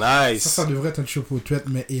serait nice. Ça devrait être un chopotouette,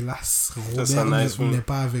 mais hélas, Robert n'est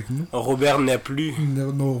pas avec nous. Robert n'est plus.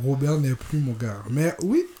 Non, Robert n'est plus, mon gars. Mais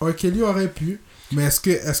oui, R. Kelly aurait pu. Mais est-ce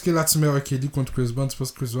que là, tu mets R. Kelly contre Chris Brown, tu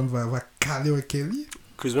penses que Chris Brown va caler R. Kelly?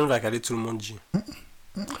 Chris Brown va caler tout le monde, G.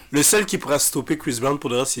 Le seul qui pourra stopper Chris Brown pour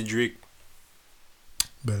le reste, c'est Drake.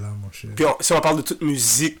 Ben là, mon cher. Puis si on parle de toute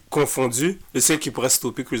musique confondue, le seul qui pourrait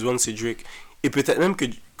stopper Chris Brown, c'est Drake. Et peut-être même que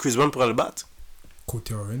Chris Brown pourrait le battre.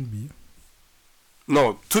 Côté R&B.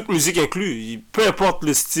 Non, toute musique inclue. Peu importe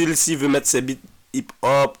le style, s'il veut mettre ses beats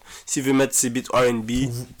hip-hop, s'il veut mettre ses beats R&B.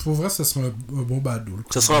 Pour vrai, ça serait un bon battle.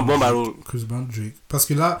 Ça serait un bon battle. Chris Brown, Drake. Parce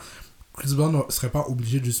que là, Chris Brown ne serait pas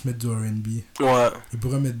obligé de se mettre du R&B. Ouais. Il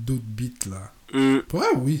pourrait mettre d'autres beats, là. Pour vrai,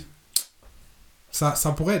 oui. Ça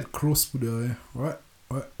pourrait être close pour de vrai.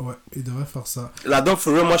 Ouais, il devrait faire ça. Là-dedans,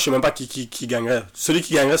 for real, moi, je sais même pas qui gagnerait. Celui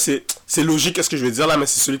qui gagnerait, c'est logique, qu'est-ce que je veux dire là, mais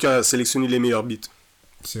c'est celui qui a sélectionné les meilleurs beats.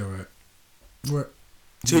 C'est vrai. Ouais.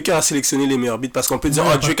 Celui qui a sélectionné les meilleurs beats, parce qu'on peut dire,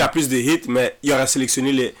 Drake a plus de hits, mais il aura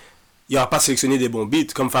pas sélectionné des bons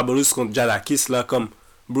beats, comme Fabulous contre Jadakiss, là, comme,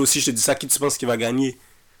 bro, si je te dis ça, qui tu penses qui va gagner?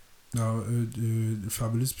 Non,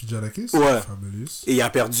 Fabulous puis Jadakiss? Ouais. Fabulous. Et il a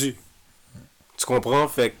perdu. Tu comprends?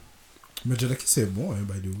 Fait mais Jadakiss c'est bon, hein,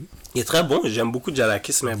 by the way. Il est très bon, j'aime beaucoup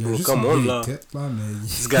Jadakiss, mais bro, come on là.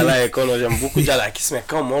 Ce gars-là est con, j'aime beaucoup Jadakiss, mais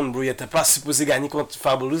come on, bro, il était pas supposé gagner contre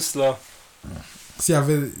Fabulous là. S'il y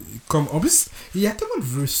avait. Comme... En plus, il y a tellement de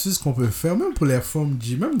versus qu'on peut faire, même pour les femmes,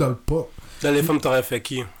 G, même dans le pop. Dans les femmes, t'aurais fait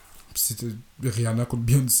qui? C'était Rihanna contre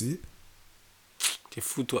Beyoncé. T'es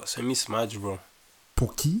fou, toi, c'est un mismatch, bro.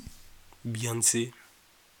 Pour qui? Beyoncé.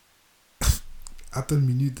 Attends une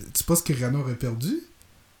minute, tu penses que Rihanna aurait perdu?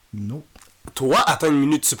 Non. Toi, attends une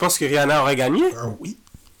minute, tu penses que Rihanna aurait gagné? Ah oui.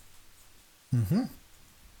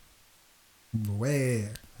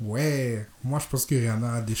 Ouais. Moi, je pense que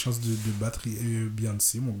Rihanna a des chances de battre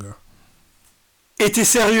Beyoncé, mon gars. Et t'es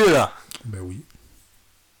sérieux, là? Ben oui.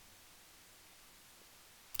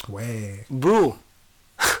 Ouais. Bro.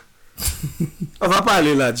 On va pas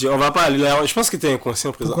aller là, Dieu. On va pas aller là. Je pense que t'es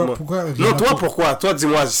inconscient présentement. Pourquoi non, toi, pourquoi? Toi,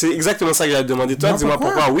 dis-moi. C'est exactement ça que j'allais te demander. Toi, dis-moi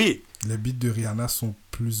pourquoi. Oui. Les beats de Rihanna sont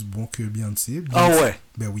plus bons que Beyoncé. Ah ouais?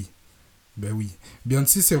 Ben oui.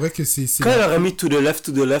 Beyoncé, c'est vrai que c'est... Quand elle aurait mis to the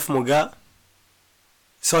left, mon gars,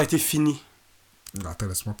 ça aurait été fini. Attends,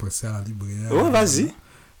 laisse-moi passer à la librairie. Ouais, vas-y.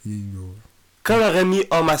 Quand elle aurait mis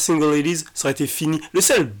All My Single Ladies, ça aurait été fini. Le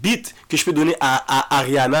seul beat que je peux donner à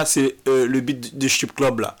Ariana, c'est le beat de Strip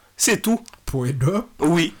Club là. C'est tout. Pour Up?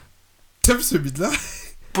 Oui. T'aimes ce beat-là?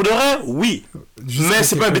 Pour de vrai, oui. Juste Mais pour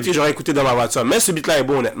c'est pas un beat quelqu'un. que j'aurais écouté dans ma voiture. Mais ce beat-là est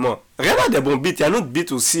bon, honnêtement. Rien des bons beats. Il y a un autre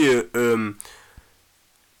beat aussi.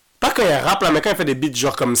 Pas quand il rappe là, mais quand il fait des beats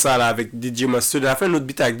genre comme ça là, avec DJ Mustard. Il a fait un autre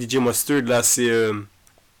beat avec DJ Mustard là, c'est.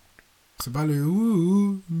 C'est pas le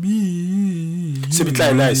ouh, me. Ce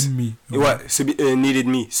beat-là est nice. Me. Ouais, ce beat, Needed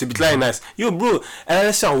Me. Ce beat-là est nice. Yo, bro, elle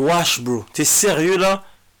allait se faire wash, bro. T'es sérieux là?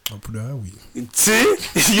 Oh, pour de vrai, oui. Tu sais,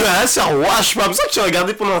 yo, elle allait se faire wash. C'est pour ça que tu as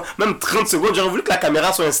regardé pendant même 30 secondes. J'aurais voulu que la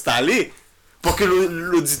caméra soit installée pour que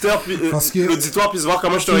l'auditoire puisse voir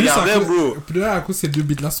comment je te regardais, bro. Pour de vrai, à cause ces deux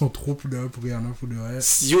beats-là sont trop pour de vrai pour Rihanna, pour de vrai.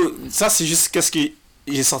 Yo, ça c'est juste qu'est-ce que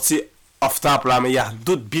j'ai sorti off top là, mais il y a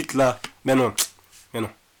d'autres beats là. Mais non.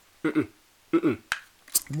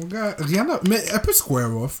 Mon gars, Rihanna, mais elle peut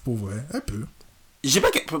square off, pour vrai. Elle peut. J'ai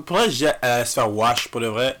pas que. Pour vrai, elle allait se faire wash pour de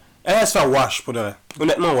vrai. Elle allait se faire wash pour de vrai.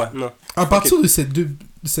 Honnêtement, ouais, non. À partir de ces deux.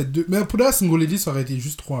 Mais pour de vrai, Single Ladies, ça aurait été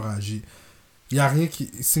juste trop enragé. Il n'y a rien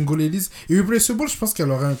qui. Single Ladies. Et Irreplaceable, je pense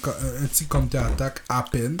qu'elle aurait un petit counter-attack à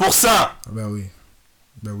peine. Pour ça! Ah, ben oui.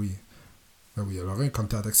 Ben oui, elle aurait un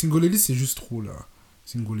counter-attack. Single Ladies, c'est juste trop là.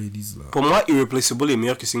 Single Ladies là. Pour moi, Irreplaceable est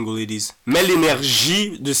meilleur que Single Ladies. Mais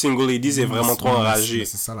l'énergie de Single Ladies est vraiment trop enragée.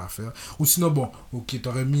 C'est ça l'affaire. Ou sinon, bon, ok,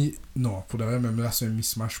 t'aurais mis. Non, faudrait même là, c'est un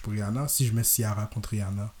mismatch pour Rihanna. Si je mets Ciara contre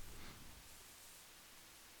Rihanna.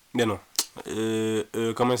 Mais non.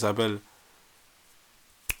 Comment elle s'appelle?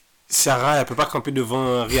 Ciara, elle peut pas camper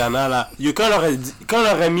devant Rihanna là. Yo, quand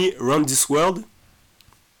elle aurait mis Run This World,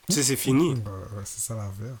 tu sais, c'est fini. C'est ça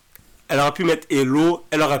l'affaire. Elle aurait pu mettre Hello,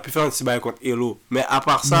 elle aurait pu faire un petit bail contre Hello. Mais à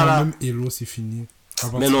part ça, non, là. Même Hello, c'est fini.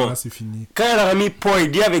 Mais non. Là, c'est fini. Quand elle aurait mis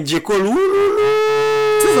Party avec J. Cole,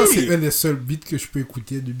 Tu sais, ça, c'est un des seuls beats que je peux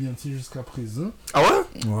écouter de Beyoncé jusqu'à présent. Ah ouais?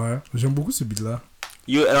 Ouais, j'aime beaucoup ce beat-là.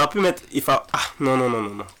 Yo, elle aurait pu mettre. Ah, non.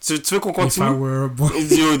 Tu veux qu'on continue? If I were a boy.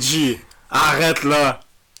 Yo, G, arrête là.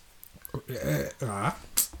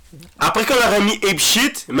 Après qu'on aurait mis Ape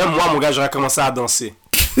Shit, même moi, mon gars, j'aurais commencé à danser.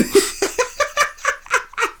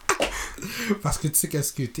 Parce que tu sais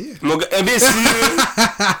qu'est-ce que t'es. Mon gars, eh bien, si.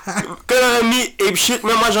 Quand on aurait mis Ape Shit,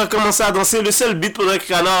 même moi, j'aurais commencé à danser. Le seul beat pour que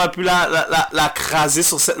Rihanna aurait pu la craser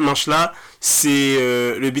sur cette manche-là,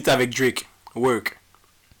 c'est le beat avec Drake. Work.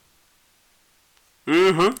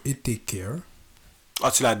 Et Take Care.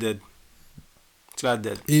 Ah, tu l'as dead.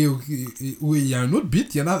 Et oui, il y a un autre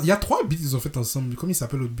beat. Il y a 3 beats qu'ils ont fait ensemble. Comment il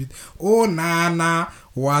s'appelle l'autre beat? Oh, Nana,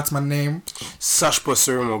 what's my name? Ça, je suis pas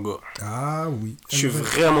sûr, mon gars. Ah oui. Je suis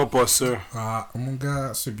vraiment pas sûr. Ah, mon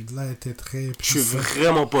gars, ce beat-là était très Je suis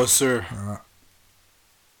vraiment pas sûr. Ah.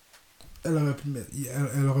 Elle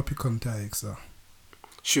aurait pu compter avec ça.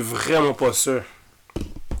 Je suis vraiment pas sûr.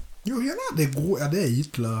 Yo, il y en a des gros, il y a des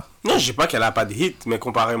hits là. Non, je dis pas qu'elle a pas de hit, mais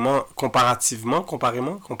comparativement. Bon,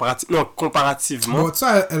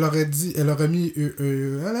 ça, elle aurait mis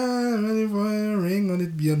Ring on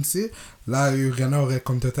it Beyoncé. Là, Rihanna aurait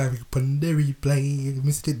compté avec Ponder Replay,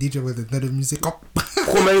 Mr. DJ with another music.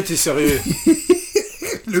 Promets, t'es sérieux.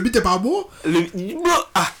 Le beat est pas bon?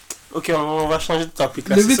 Ah, ok, on va changer de topic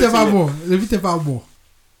là. Le beat est pas bon. Le beat est pas bon.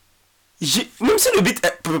 Même si le beat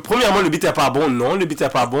premièrement le beat est pas bon, non, le beat est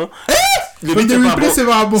pas bon. Le beat est pas bon. C'est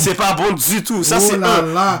pas bon. C'est pas bon du tout. Ça, oh c'est là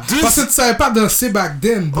là. Parce que tu savais pas danser back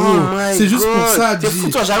then, bro. Oh c'est juste pour ça, G. T'es fou,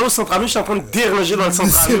 toi, j'arrive au Central, je suis en train de déranger dans le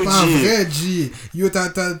Central. C'est pas vrai, G. Yo,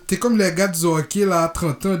 t'es comme les gars du hockey, là, à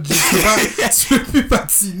 30 ans, G. Tu peux plus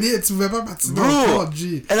patiner, tu pouvais pas patiner encore,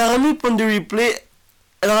 G. Elle aurait mis point de replay.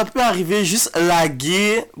 Elle aurait pu arriver juste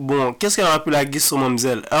laguer. Bon, qu'est-ce qu'elle aurait pu laguer sur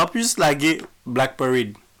Mamzelle? Elle aurait pu juste laguer Black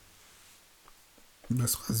Parade. Mais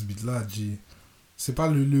c'est quoi ce beat là, G? C'est pas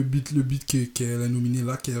le beat qu'elle a nominé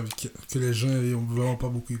là, que les gens n'ont vraiment pas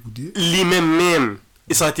beaucoup écouté. Les mêmes.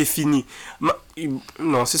 Et ça a été fini.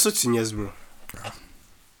 Non, c'est sûr que tu niaises, bro.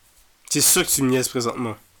 C'est sûr que tu niaises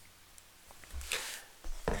présentement.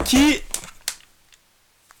 Qui,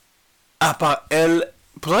 à part elle,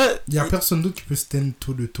 il y a personne d'autre qui peut stand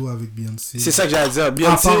toe de toe avec Beyoncé. C'est ça que j'allais dire.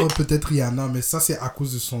 Beyoncé, à part peut-être Rihanna, mais ça c'est à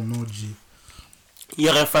cause de son nom, G. Il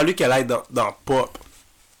aurait fallu qu'elle aille dans pop.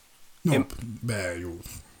 Non, ben yo,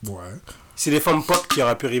 ouais. C'est des femmes pop qui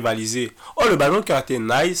auraient pu rivaliser. Oh, le ballon qui aurait été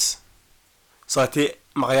nice, ça aurait été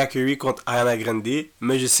Mariah Carey contre Ariana Grande,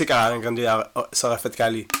 mais je sais qu'Ariana Grande ça aurait fait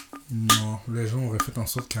caler. Non, les gens auraient fait en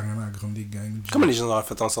sorte qu'Ariana Grande gagne. Comment les gens auraient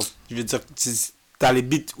fait en sorte? Je veux dire, t'as les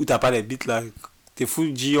beats ou t'as pas les beats là. T'es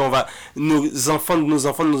fou, G, nos enfants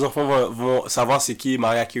vont savoir c'est qui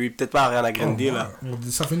Mariah Carey, peut-être pas Ariana Grande là.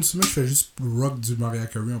 Ça fait une semaine que je fais juste rock du Mariah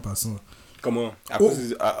Carey en passant. Comment? Oh.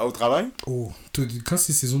 Au travail? Oh, quand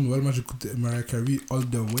c'est saison nouvelle, moi j'écoute Mariah Carey All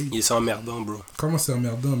the Way. Il est emmerdant, bro. Comment c'est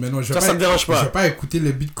emmerdant? Mais non, je Ça te dérange pas? vais pas écouter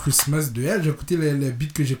les beats Christmas de elle, j'ai écouté les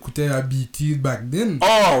beats que j'écoutais à BT back then.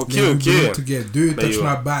 Oh, ok, les ok. Together, Ben, Touch yo.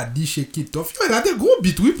 My Body, Shake It Off. Yo, elle a des gros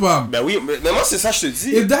beats, oui, pas. Ben oui, mais moi c'est ça, je te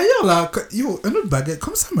dis. Et d'ailleurs, là, yo, un autre bagage,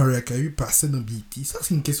 comment ça Mariah Carey passait dans BT? Ça,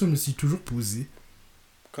 c'est une question que je me suis toujours posée.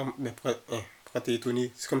 Mais pourquoi t'es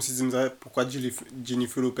étonné? C'est comme si tu me disais pourquoi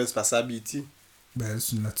Jennifer Lopez passait à BT. Ben, elle,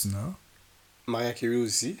 c'est une latina. Mariah Carey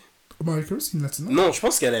aussi. Oh, Mariah Carey, c'est une latina? Non, je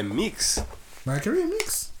pense qu'elle est mix. Mariah Carey est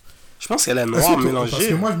mix. Je pense qu'elle est Parce noire que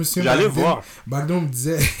mélangée. moi, je me souviens. J'allais voir. Back then, on me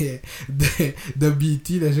disait de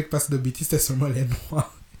BT, les gens qui passaient de BT, c'était seulement les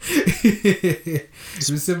noirs.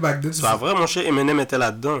 Je sais, back then. C'est pas vrai, mon cher, Eminem était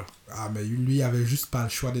là-dedans. Ah, mais lui, il avait juste pas le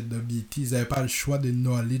choix d'être de BT. Ils avaient pas le choix de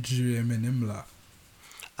knowledge Eminem, là.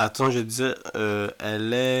 Attends, je disais,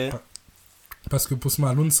 elle est. Parce que Post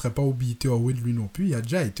Malone ne serait pas au BET Award lui non plus. Il a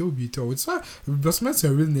déjà été au BET Award. Ça, Post Malone, c'est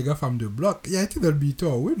un real nigga femme de bloc. Il a été dans le BET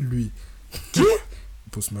Award, lui. Qui?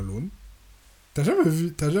 Post Malone. T'as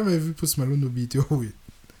jamais vu Post Malone au BET Award?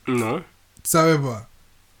 Non. Tu savais pas?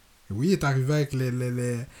 Oui, il est arrivé avec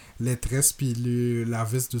les tresses puis la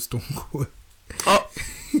veste de Stone Cold. Oh.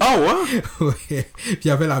 Ah ouais? Ouais. Puis il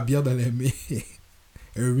y avait la bière dans les mains.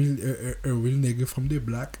 Un real nigga from the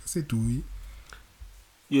black. C'est tout, oui.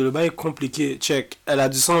 Yo, le bail est compliqué. Check. Elle a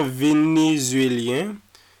du sang vénézuélien.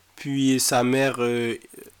 Puis sa mère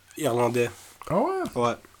irlandais. Ah ouais?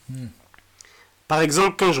 Ouais. Par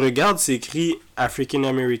exemple, quand je regarde, c'est écrit African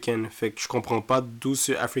American. Fait que je comprends pas d'où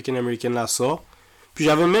ce African American là sort. Puis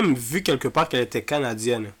j'avais même vu quelque part qu'elle était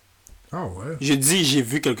canadienne. Ah ouais? J'ai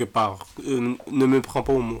vu quelque part. Ne me prends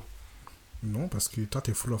pas au mot. Non, parce que toi,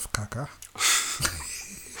 t'es full of caca.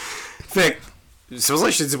 Fait que, c'est pour ça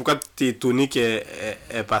que je te dis pourquoi t'es étonné qu'elle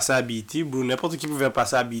passait à BT, bro. N'importe qui pouvait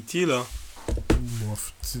passer à BT, là.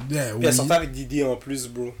 Bof. Puis elle sortait avec Didi en plus,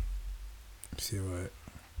 bro. C'est vrai.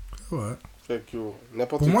 C'est vrai. Fait que, yo,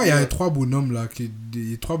 n'importe Pour qui. moi, il y avait trois bonhommes, là.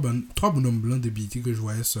 Trois bonhommes blancs de BT que je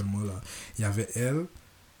voyais seulement, là. Il y avait elle.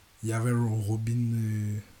 Il y avait Robin.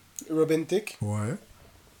 Robin Thicke. Ouais.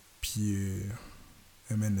 Puis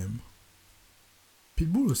Eminem.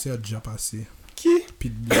 Pitbull aussi a déjà passé. Qui?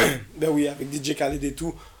 Pitbull. Ben oui, avec DJ Khaled et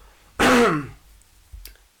tout.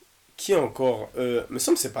 Qui encore? Me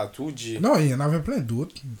semble que c'est pas tout, G. Non, il y en avait plein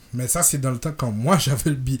d'autres. Mais ça, c'est dans le temps quand moi,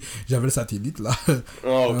 j'avais le satellite, là.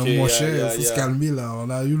 Oh, ok. Mon cher, faut se calmer, là. On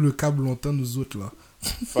a eu le câble longtemps, nous autres, là.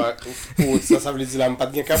 Ça veut dire là, pas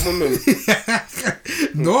de gain câble moi-même.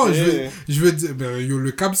 Non, Ok. je veux dire, ben, yo,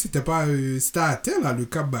 le câble, c'était pas. C'était à terre, là, le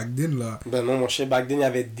câble back then, là. Ben non, mon cher, back then, il y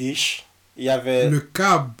avait Dish. Il y avait. Le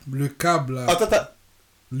câble, là. Attends.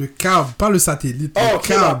 Le câble, pas le satellite. Oh, le ok,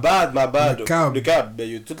 câble. ma bad. Le câble. Le câble. Ben,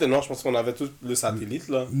 yo, toutes les noirs, je pense qu'on avait tous le satellite,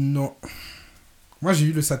 là. Non. Moi, j'ai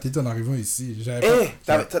eu le satellite en arrivant ici. J'avais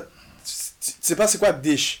Tu sais pas c'est quoi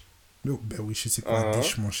Dish? Non, ben oui, je sais quoi,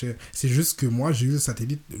 Dish, mon cher. C'est juste que moi, j'ai eu le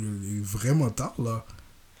satellite vraiment tard, là.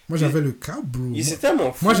 Moi, j'avais le câble, bro. C'est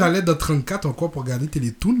tellement fou. Moi, j'allais dans 34 encore pour regarder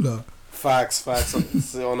Télétoon, là. Facts.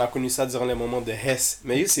 On a connu ça durant les moments de Hess.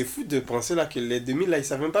 Mais yo, c'est fou de penser là que les 2000, là, ils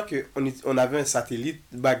savaient même pas qu'on avait un satellite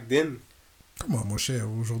back then. Comment, mon cher?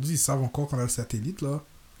 Aujourd'hui, ils savent encore qu'on a le satellite, là.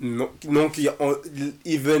 Non, donc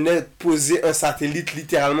ils venaient poser un satellite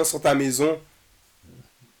littéralement sur ta maison.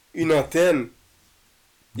 Une antenne.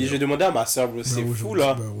 Et je demandais à ma soeur, bro, c'est fou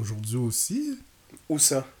là. Ben, aujourd'hui aussi. Où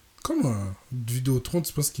ça? Comment? Vidéotron,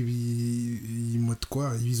 tu penses qu'ils montent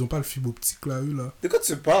quoi? Ils ont pas le fibre optique là, eux là? De quoi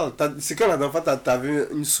tu parles? C'est quand la dernière fois t'as vu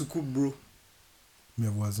une soucoupe, bro? Mes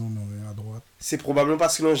voisins n'ont rien à droite. C'est probablement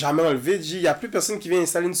parce qu'ils l'ont jamais enlevé. Il y a plus personne qui vient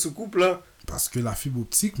installer une soucoupe là. Parce que la fibre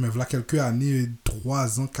optique, mais voilà quelques années,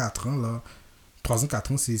 3 ans, 4 ans là. 3 ans,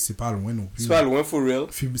 4 ans, c'est pas loin non plus. C'est pas loin, for real.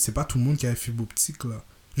 C'est pas tout le monde qui a fibre optique là.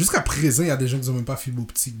 Jusqu'à présent, il y a des gens qui n'ont même pas fibre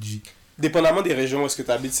optique, G. Dépendamment des régions où est-ce que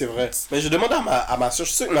tu habites, c'est vrai. Mais je demande à ma soeur,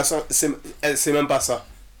 je suis sûr que ma soeur, c'est même pas ça.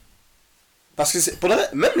 Parce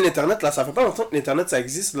que même l'Internet, là, ça fait pas longtemps que l'Internet, ça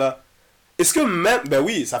existe, là. Est-ce que même... Ben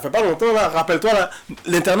oui, ça fait pas longtemps, là. Rappelle-toi, là,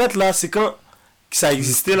 l'Internet, là, c'est quand que ça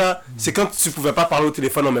existait, là. C'est quand tu pouvais pas parler au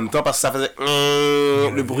téléphone en même temps parce que ça faisait...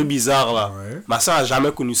 le bruit bizarre, là. Ouais. Ma soeur a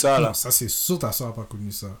jamais connu ça, là. Non, ça, c'est sûr ta soeur n'a pas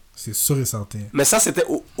connu ça. C'est sûr et certain. Mais ça, c'était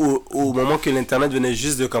au moment que l'Internet venait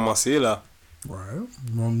juste de commencer, là. Ouais.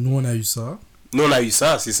 Bon, nous, on a eu ça. Nous, on a eu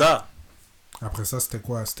ça, c'est ça. Après ça, c'était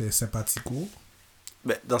quoi? C'était Sympathico.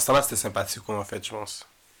 Ben, dans ce temps-là, c'était Sympathico, en fait, je pense.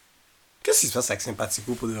 Qu'est-ce qui se passe avec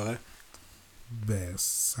Sympathico, pour de vrai? Ben,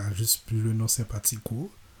 ça a juste plus le nom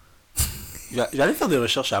Sympathico. J'allais faire des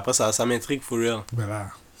recherches après, ça m'intrigue, for real. Ben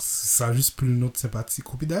là, Ça a juste plus le nom de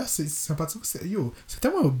Sympathico. Puis d'ailleurs, Sympathico, c'est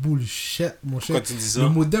tellement un bullshit, mon cher. Quand tu dis ça. Le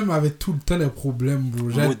modem avait tout le temps des problèmes, bro.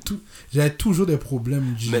 J'avais toujours des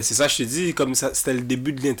problèmes. Mais c'est ça, je te dis, comme ça, c'était le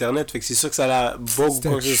début de l'Internet, fait que c'est sûr que ça l'a bug ou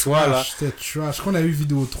quoi que ce soit, là. C'était trash. Quand on a eu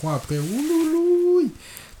Vidéotron après, oulouloui,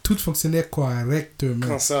 tout fonctionnait correctement.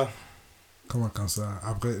 Quand ça? Comment quand ça?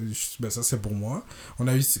 Après, ben ça c'est pour moi. On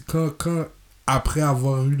a eu, quand après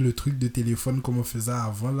avoir eu le truc de téléphone comme on faisait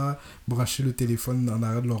avant, là, brancher le téléphone en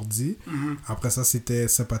arrière de l'ordi. Après ça, c'était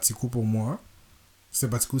Sympathico pour moi.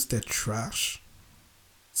 Sympathico, c'était trash.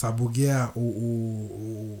 Ça buguait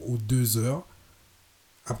aux 2 heures.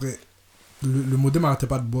 Après, le modem n'arrêtait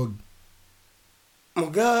pas de bug. Mon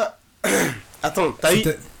gars, attends,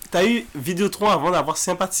 t'as eu Vidéotron avant d'avoir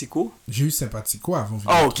Sympathico? J'ai eu Sympathico avant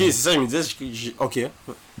Vidéotron. Ah, ok, c'est ça, je me disais, ok.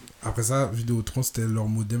 Après ça, Vidéotron, c'était leur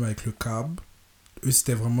modem avec le câble. Eux,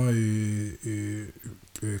 c'était vraiment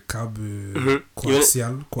câble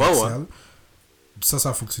coaxial. Ouais.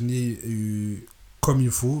 Ça fonctionnait comme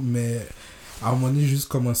il faut, mais à un moment donné, j'ai juste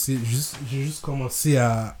commencé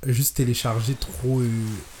à juste télécharger trop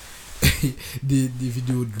des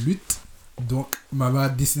vidéos de lutte. Donc, maman a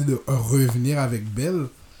décidé de revenir avec Belle.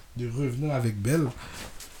 Et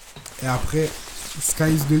après,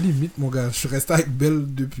 sky is the limit, mon gars. Je suis resté avec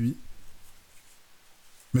Belle depuis.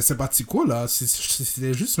 Mais Sympathico, là,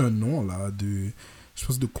 c'était juste un nom, là, je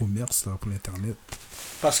pense, de commerce, là, pour l'Internet.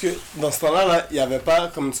 Parce que dans ce temps-là, là, il n'y avait pas,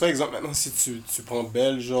 comme tu vois, exemple, maintenant, si tu prends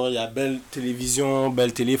Bell, genre, il y a Bell Télévision,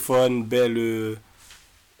 Bell Téléphone, Bell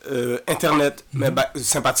Internet. Mais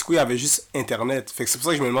Sympathico, il y avait juste Internet. Fait que c'est pour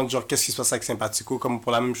ça que je me demande, genre, qu'est-ce qui se passe avec Sympathico, comme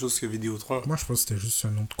pour la même chose que Vidéotron. Moi, je pense que c'était juste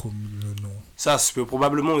un nom le nom. Ça, c'est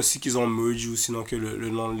probablement aussi qu'ils ont merge ou sinon que le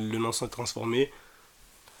nom s'est transformé.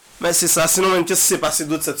 Mais c'est ça. Sinon, même, qu'est-ce qui s'est passé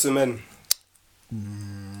d'autre cette semaine?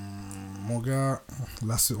 Mon gars,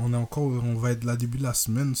 là, on va être là début de la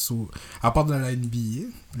semaine. À part de la NBA,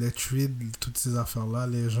 les trades, toutes ces affaires-là,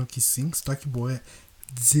 les gens qui signent, c'est toi qui pourrais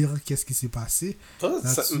dire qu'est-ce qui s'est passé.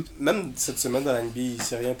 Même cette semaine dans la NBA, il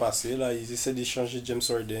s'est rien passé. Là. Ils essaient d'échanger James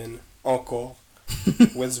Harden. Encore.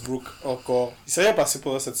 Westbrook. Encore. Il s'est rien passé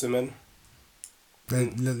pour eux cette semaine.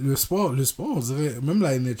 Le sport, on dirait, même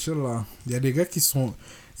la NHL, là, il y a des gars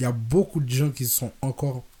il y a beaucoup de gens qui sont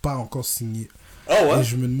pas encore signés. Ah ouais? Et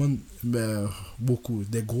je me demande, beaucoup,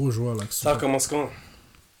 des gros joueurs là. Ça commence quand?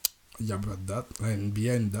 Il n'y a pas de date. La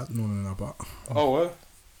NBA a une date, nous on n'en a pas. Ah ouais?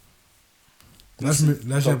 Dans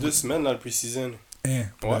 2 semaines, là, le pre-season.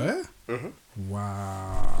 Ouais?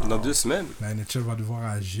 Wow. Dans 2 semaines? La NHL va devoir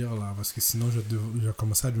agir là, parce que sinon je vais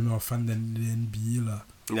commencer à devenir un fan de NBA là.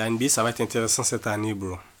 La NBA, ça va être intéressant cette année,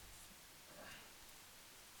 bro.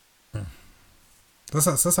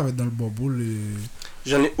 Ça va être dans le bobo.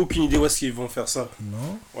 J'en ai aucune idée où est-ce qu'ils vont faire ça.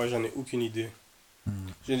 Non? Ouais, j'en ai aucune idée.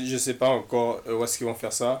 Je sais pas encore où est-ce qu'ils vont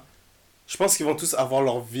faire ça. Je pense qu'ils vont tous avoir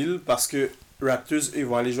leur ville parce que Raptors, ils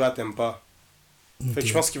vont aller jouer à Tampa. Okay. Fait que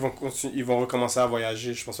je pense qu'ils vont recommencer à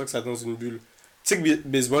voyager. Je pense pas que ça va être dans une bulle. Tu sais que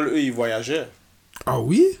baseball, eux, ils voyageaient. Ah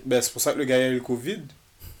oui? Ben, c'est pour ça que le gars a eu le COVID.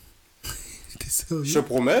 T'es sérieux? Je te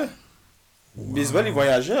promets. Wow. Baseball, ils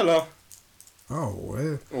voyageaient, là. Ah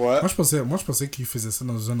ouais. Ouais. Moi, je pensais qu'ils faisaient ça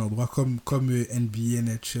dans un endroit comme NBA,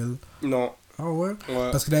 NHL. Non. Ah ouais?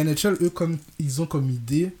 Parce que la NHL, eux, ils ont comme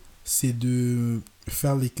idée, c'est de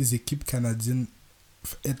faire les équipes canadiennes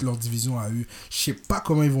être leur division à eux. Je sais pas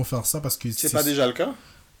comment ils vont faire ça parce que... C'est pas déjà le cas?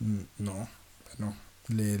 Non.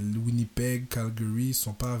 Les Winnipeg, Calgary, ils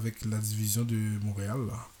sont pas avec la division de Montréal,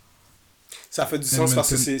 là. Ça fait du sens parce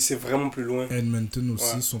que c'est vraiment plus loin. Edmonton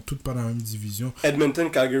aussi, ils sont toutes pas dans la même division. Edmonton,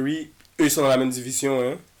 Calgary, eux, ils sont dans la même division,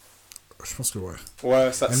 hein? Je pense que ouais.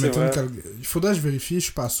 Ouais, ça c'est vrai. Il faudrait que je vérifie, je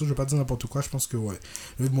suis pas sûr, je vais pas dire n'importe quoi, je pense que ouais.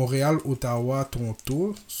 Montréal, Ottawa,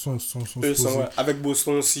 Toronto sont eux sont ouais. Avec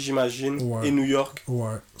Boston aussi, j'imagine, ouais. Et New York.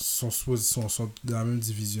 Ouais, sont dans la même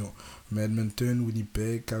division. Mais Edmonton,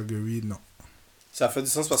 Winnipeg, Calgary, non. Ça fait du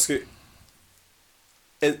sens parce que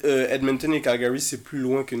Edmonton et Calgary, c'est plus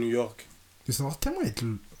loin que New York. Ça va tellement être...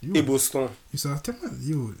 Et Boston. Ça va tellement...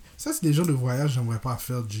 Ça, c'est des gens de voyage, j'aimerais pas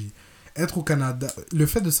faire, G. Être au Canada, le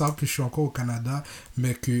fait de savoir que je suis encore au Canada,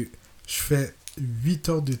 mais que je fais 8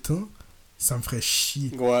 heures de temps, ça me ferait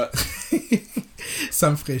chier. Ouais.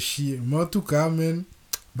 Ça me ferait chier. Mais en tout cas, man,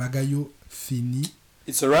 bagayo fini.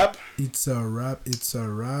 It's a wrap? It's a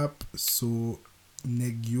wrap. So,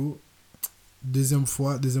 Negyo, deuxième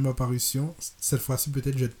apparition. Cette fois-ci,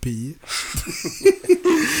 peut-être, je vais te payer.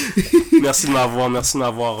 Merci de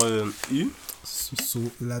m'avoir eu. So,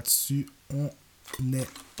 là-dessus, on est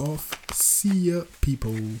off. See ya,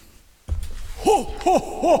 people. Ho, ho,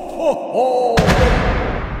 ho, ho, ho.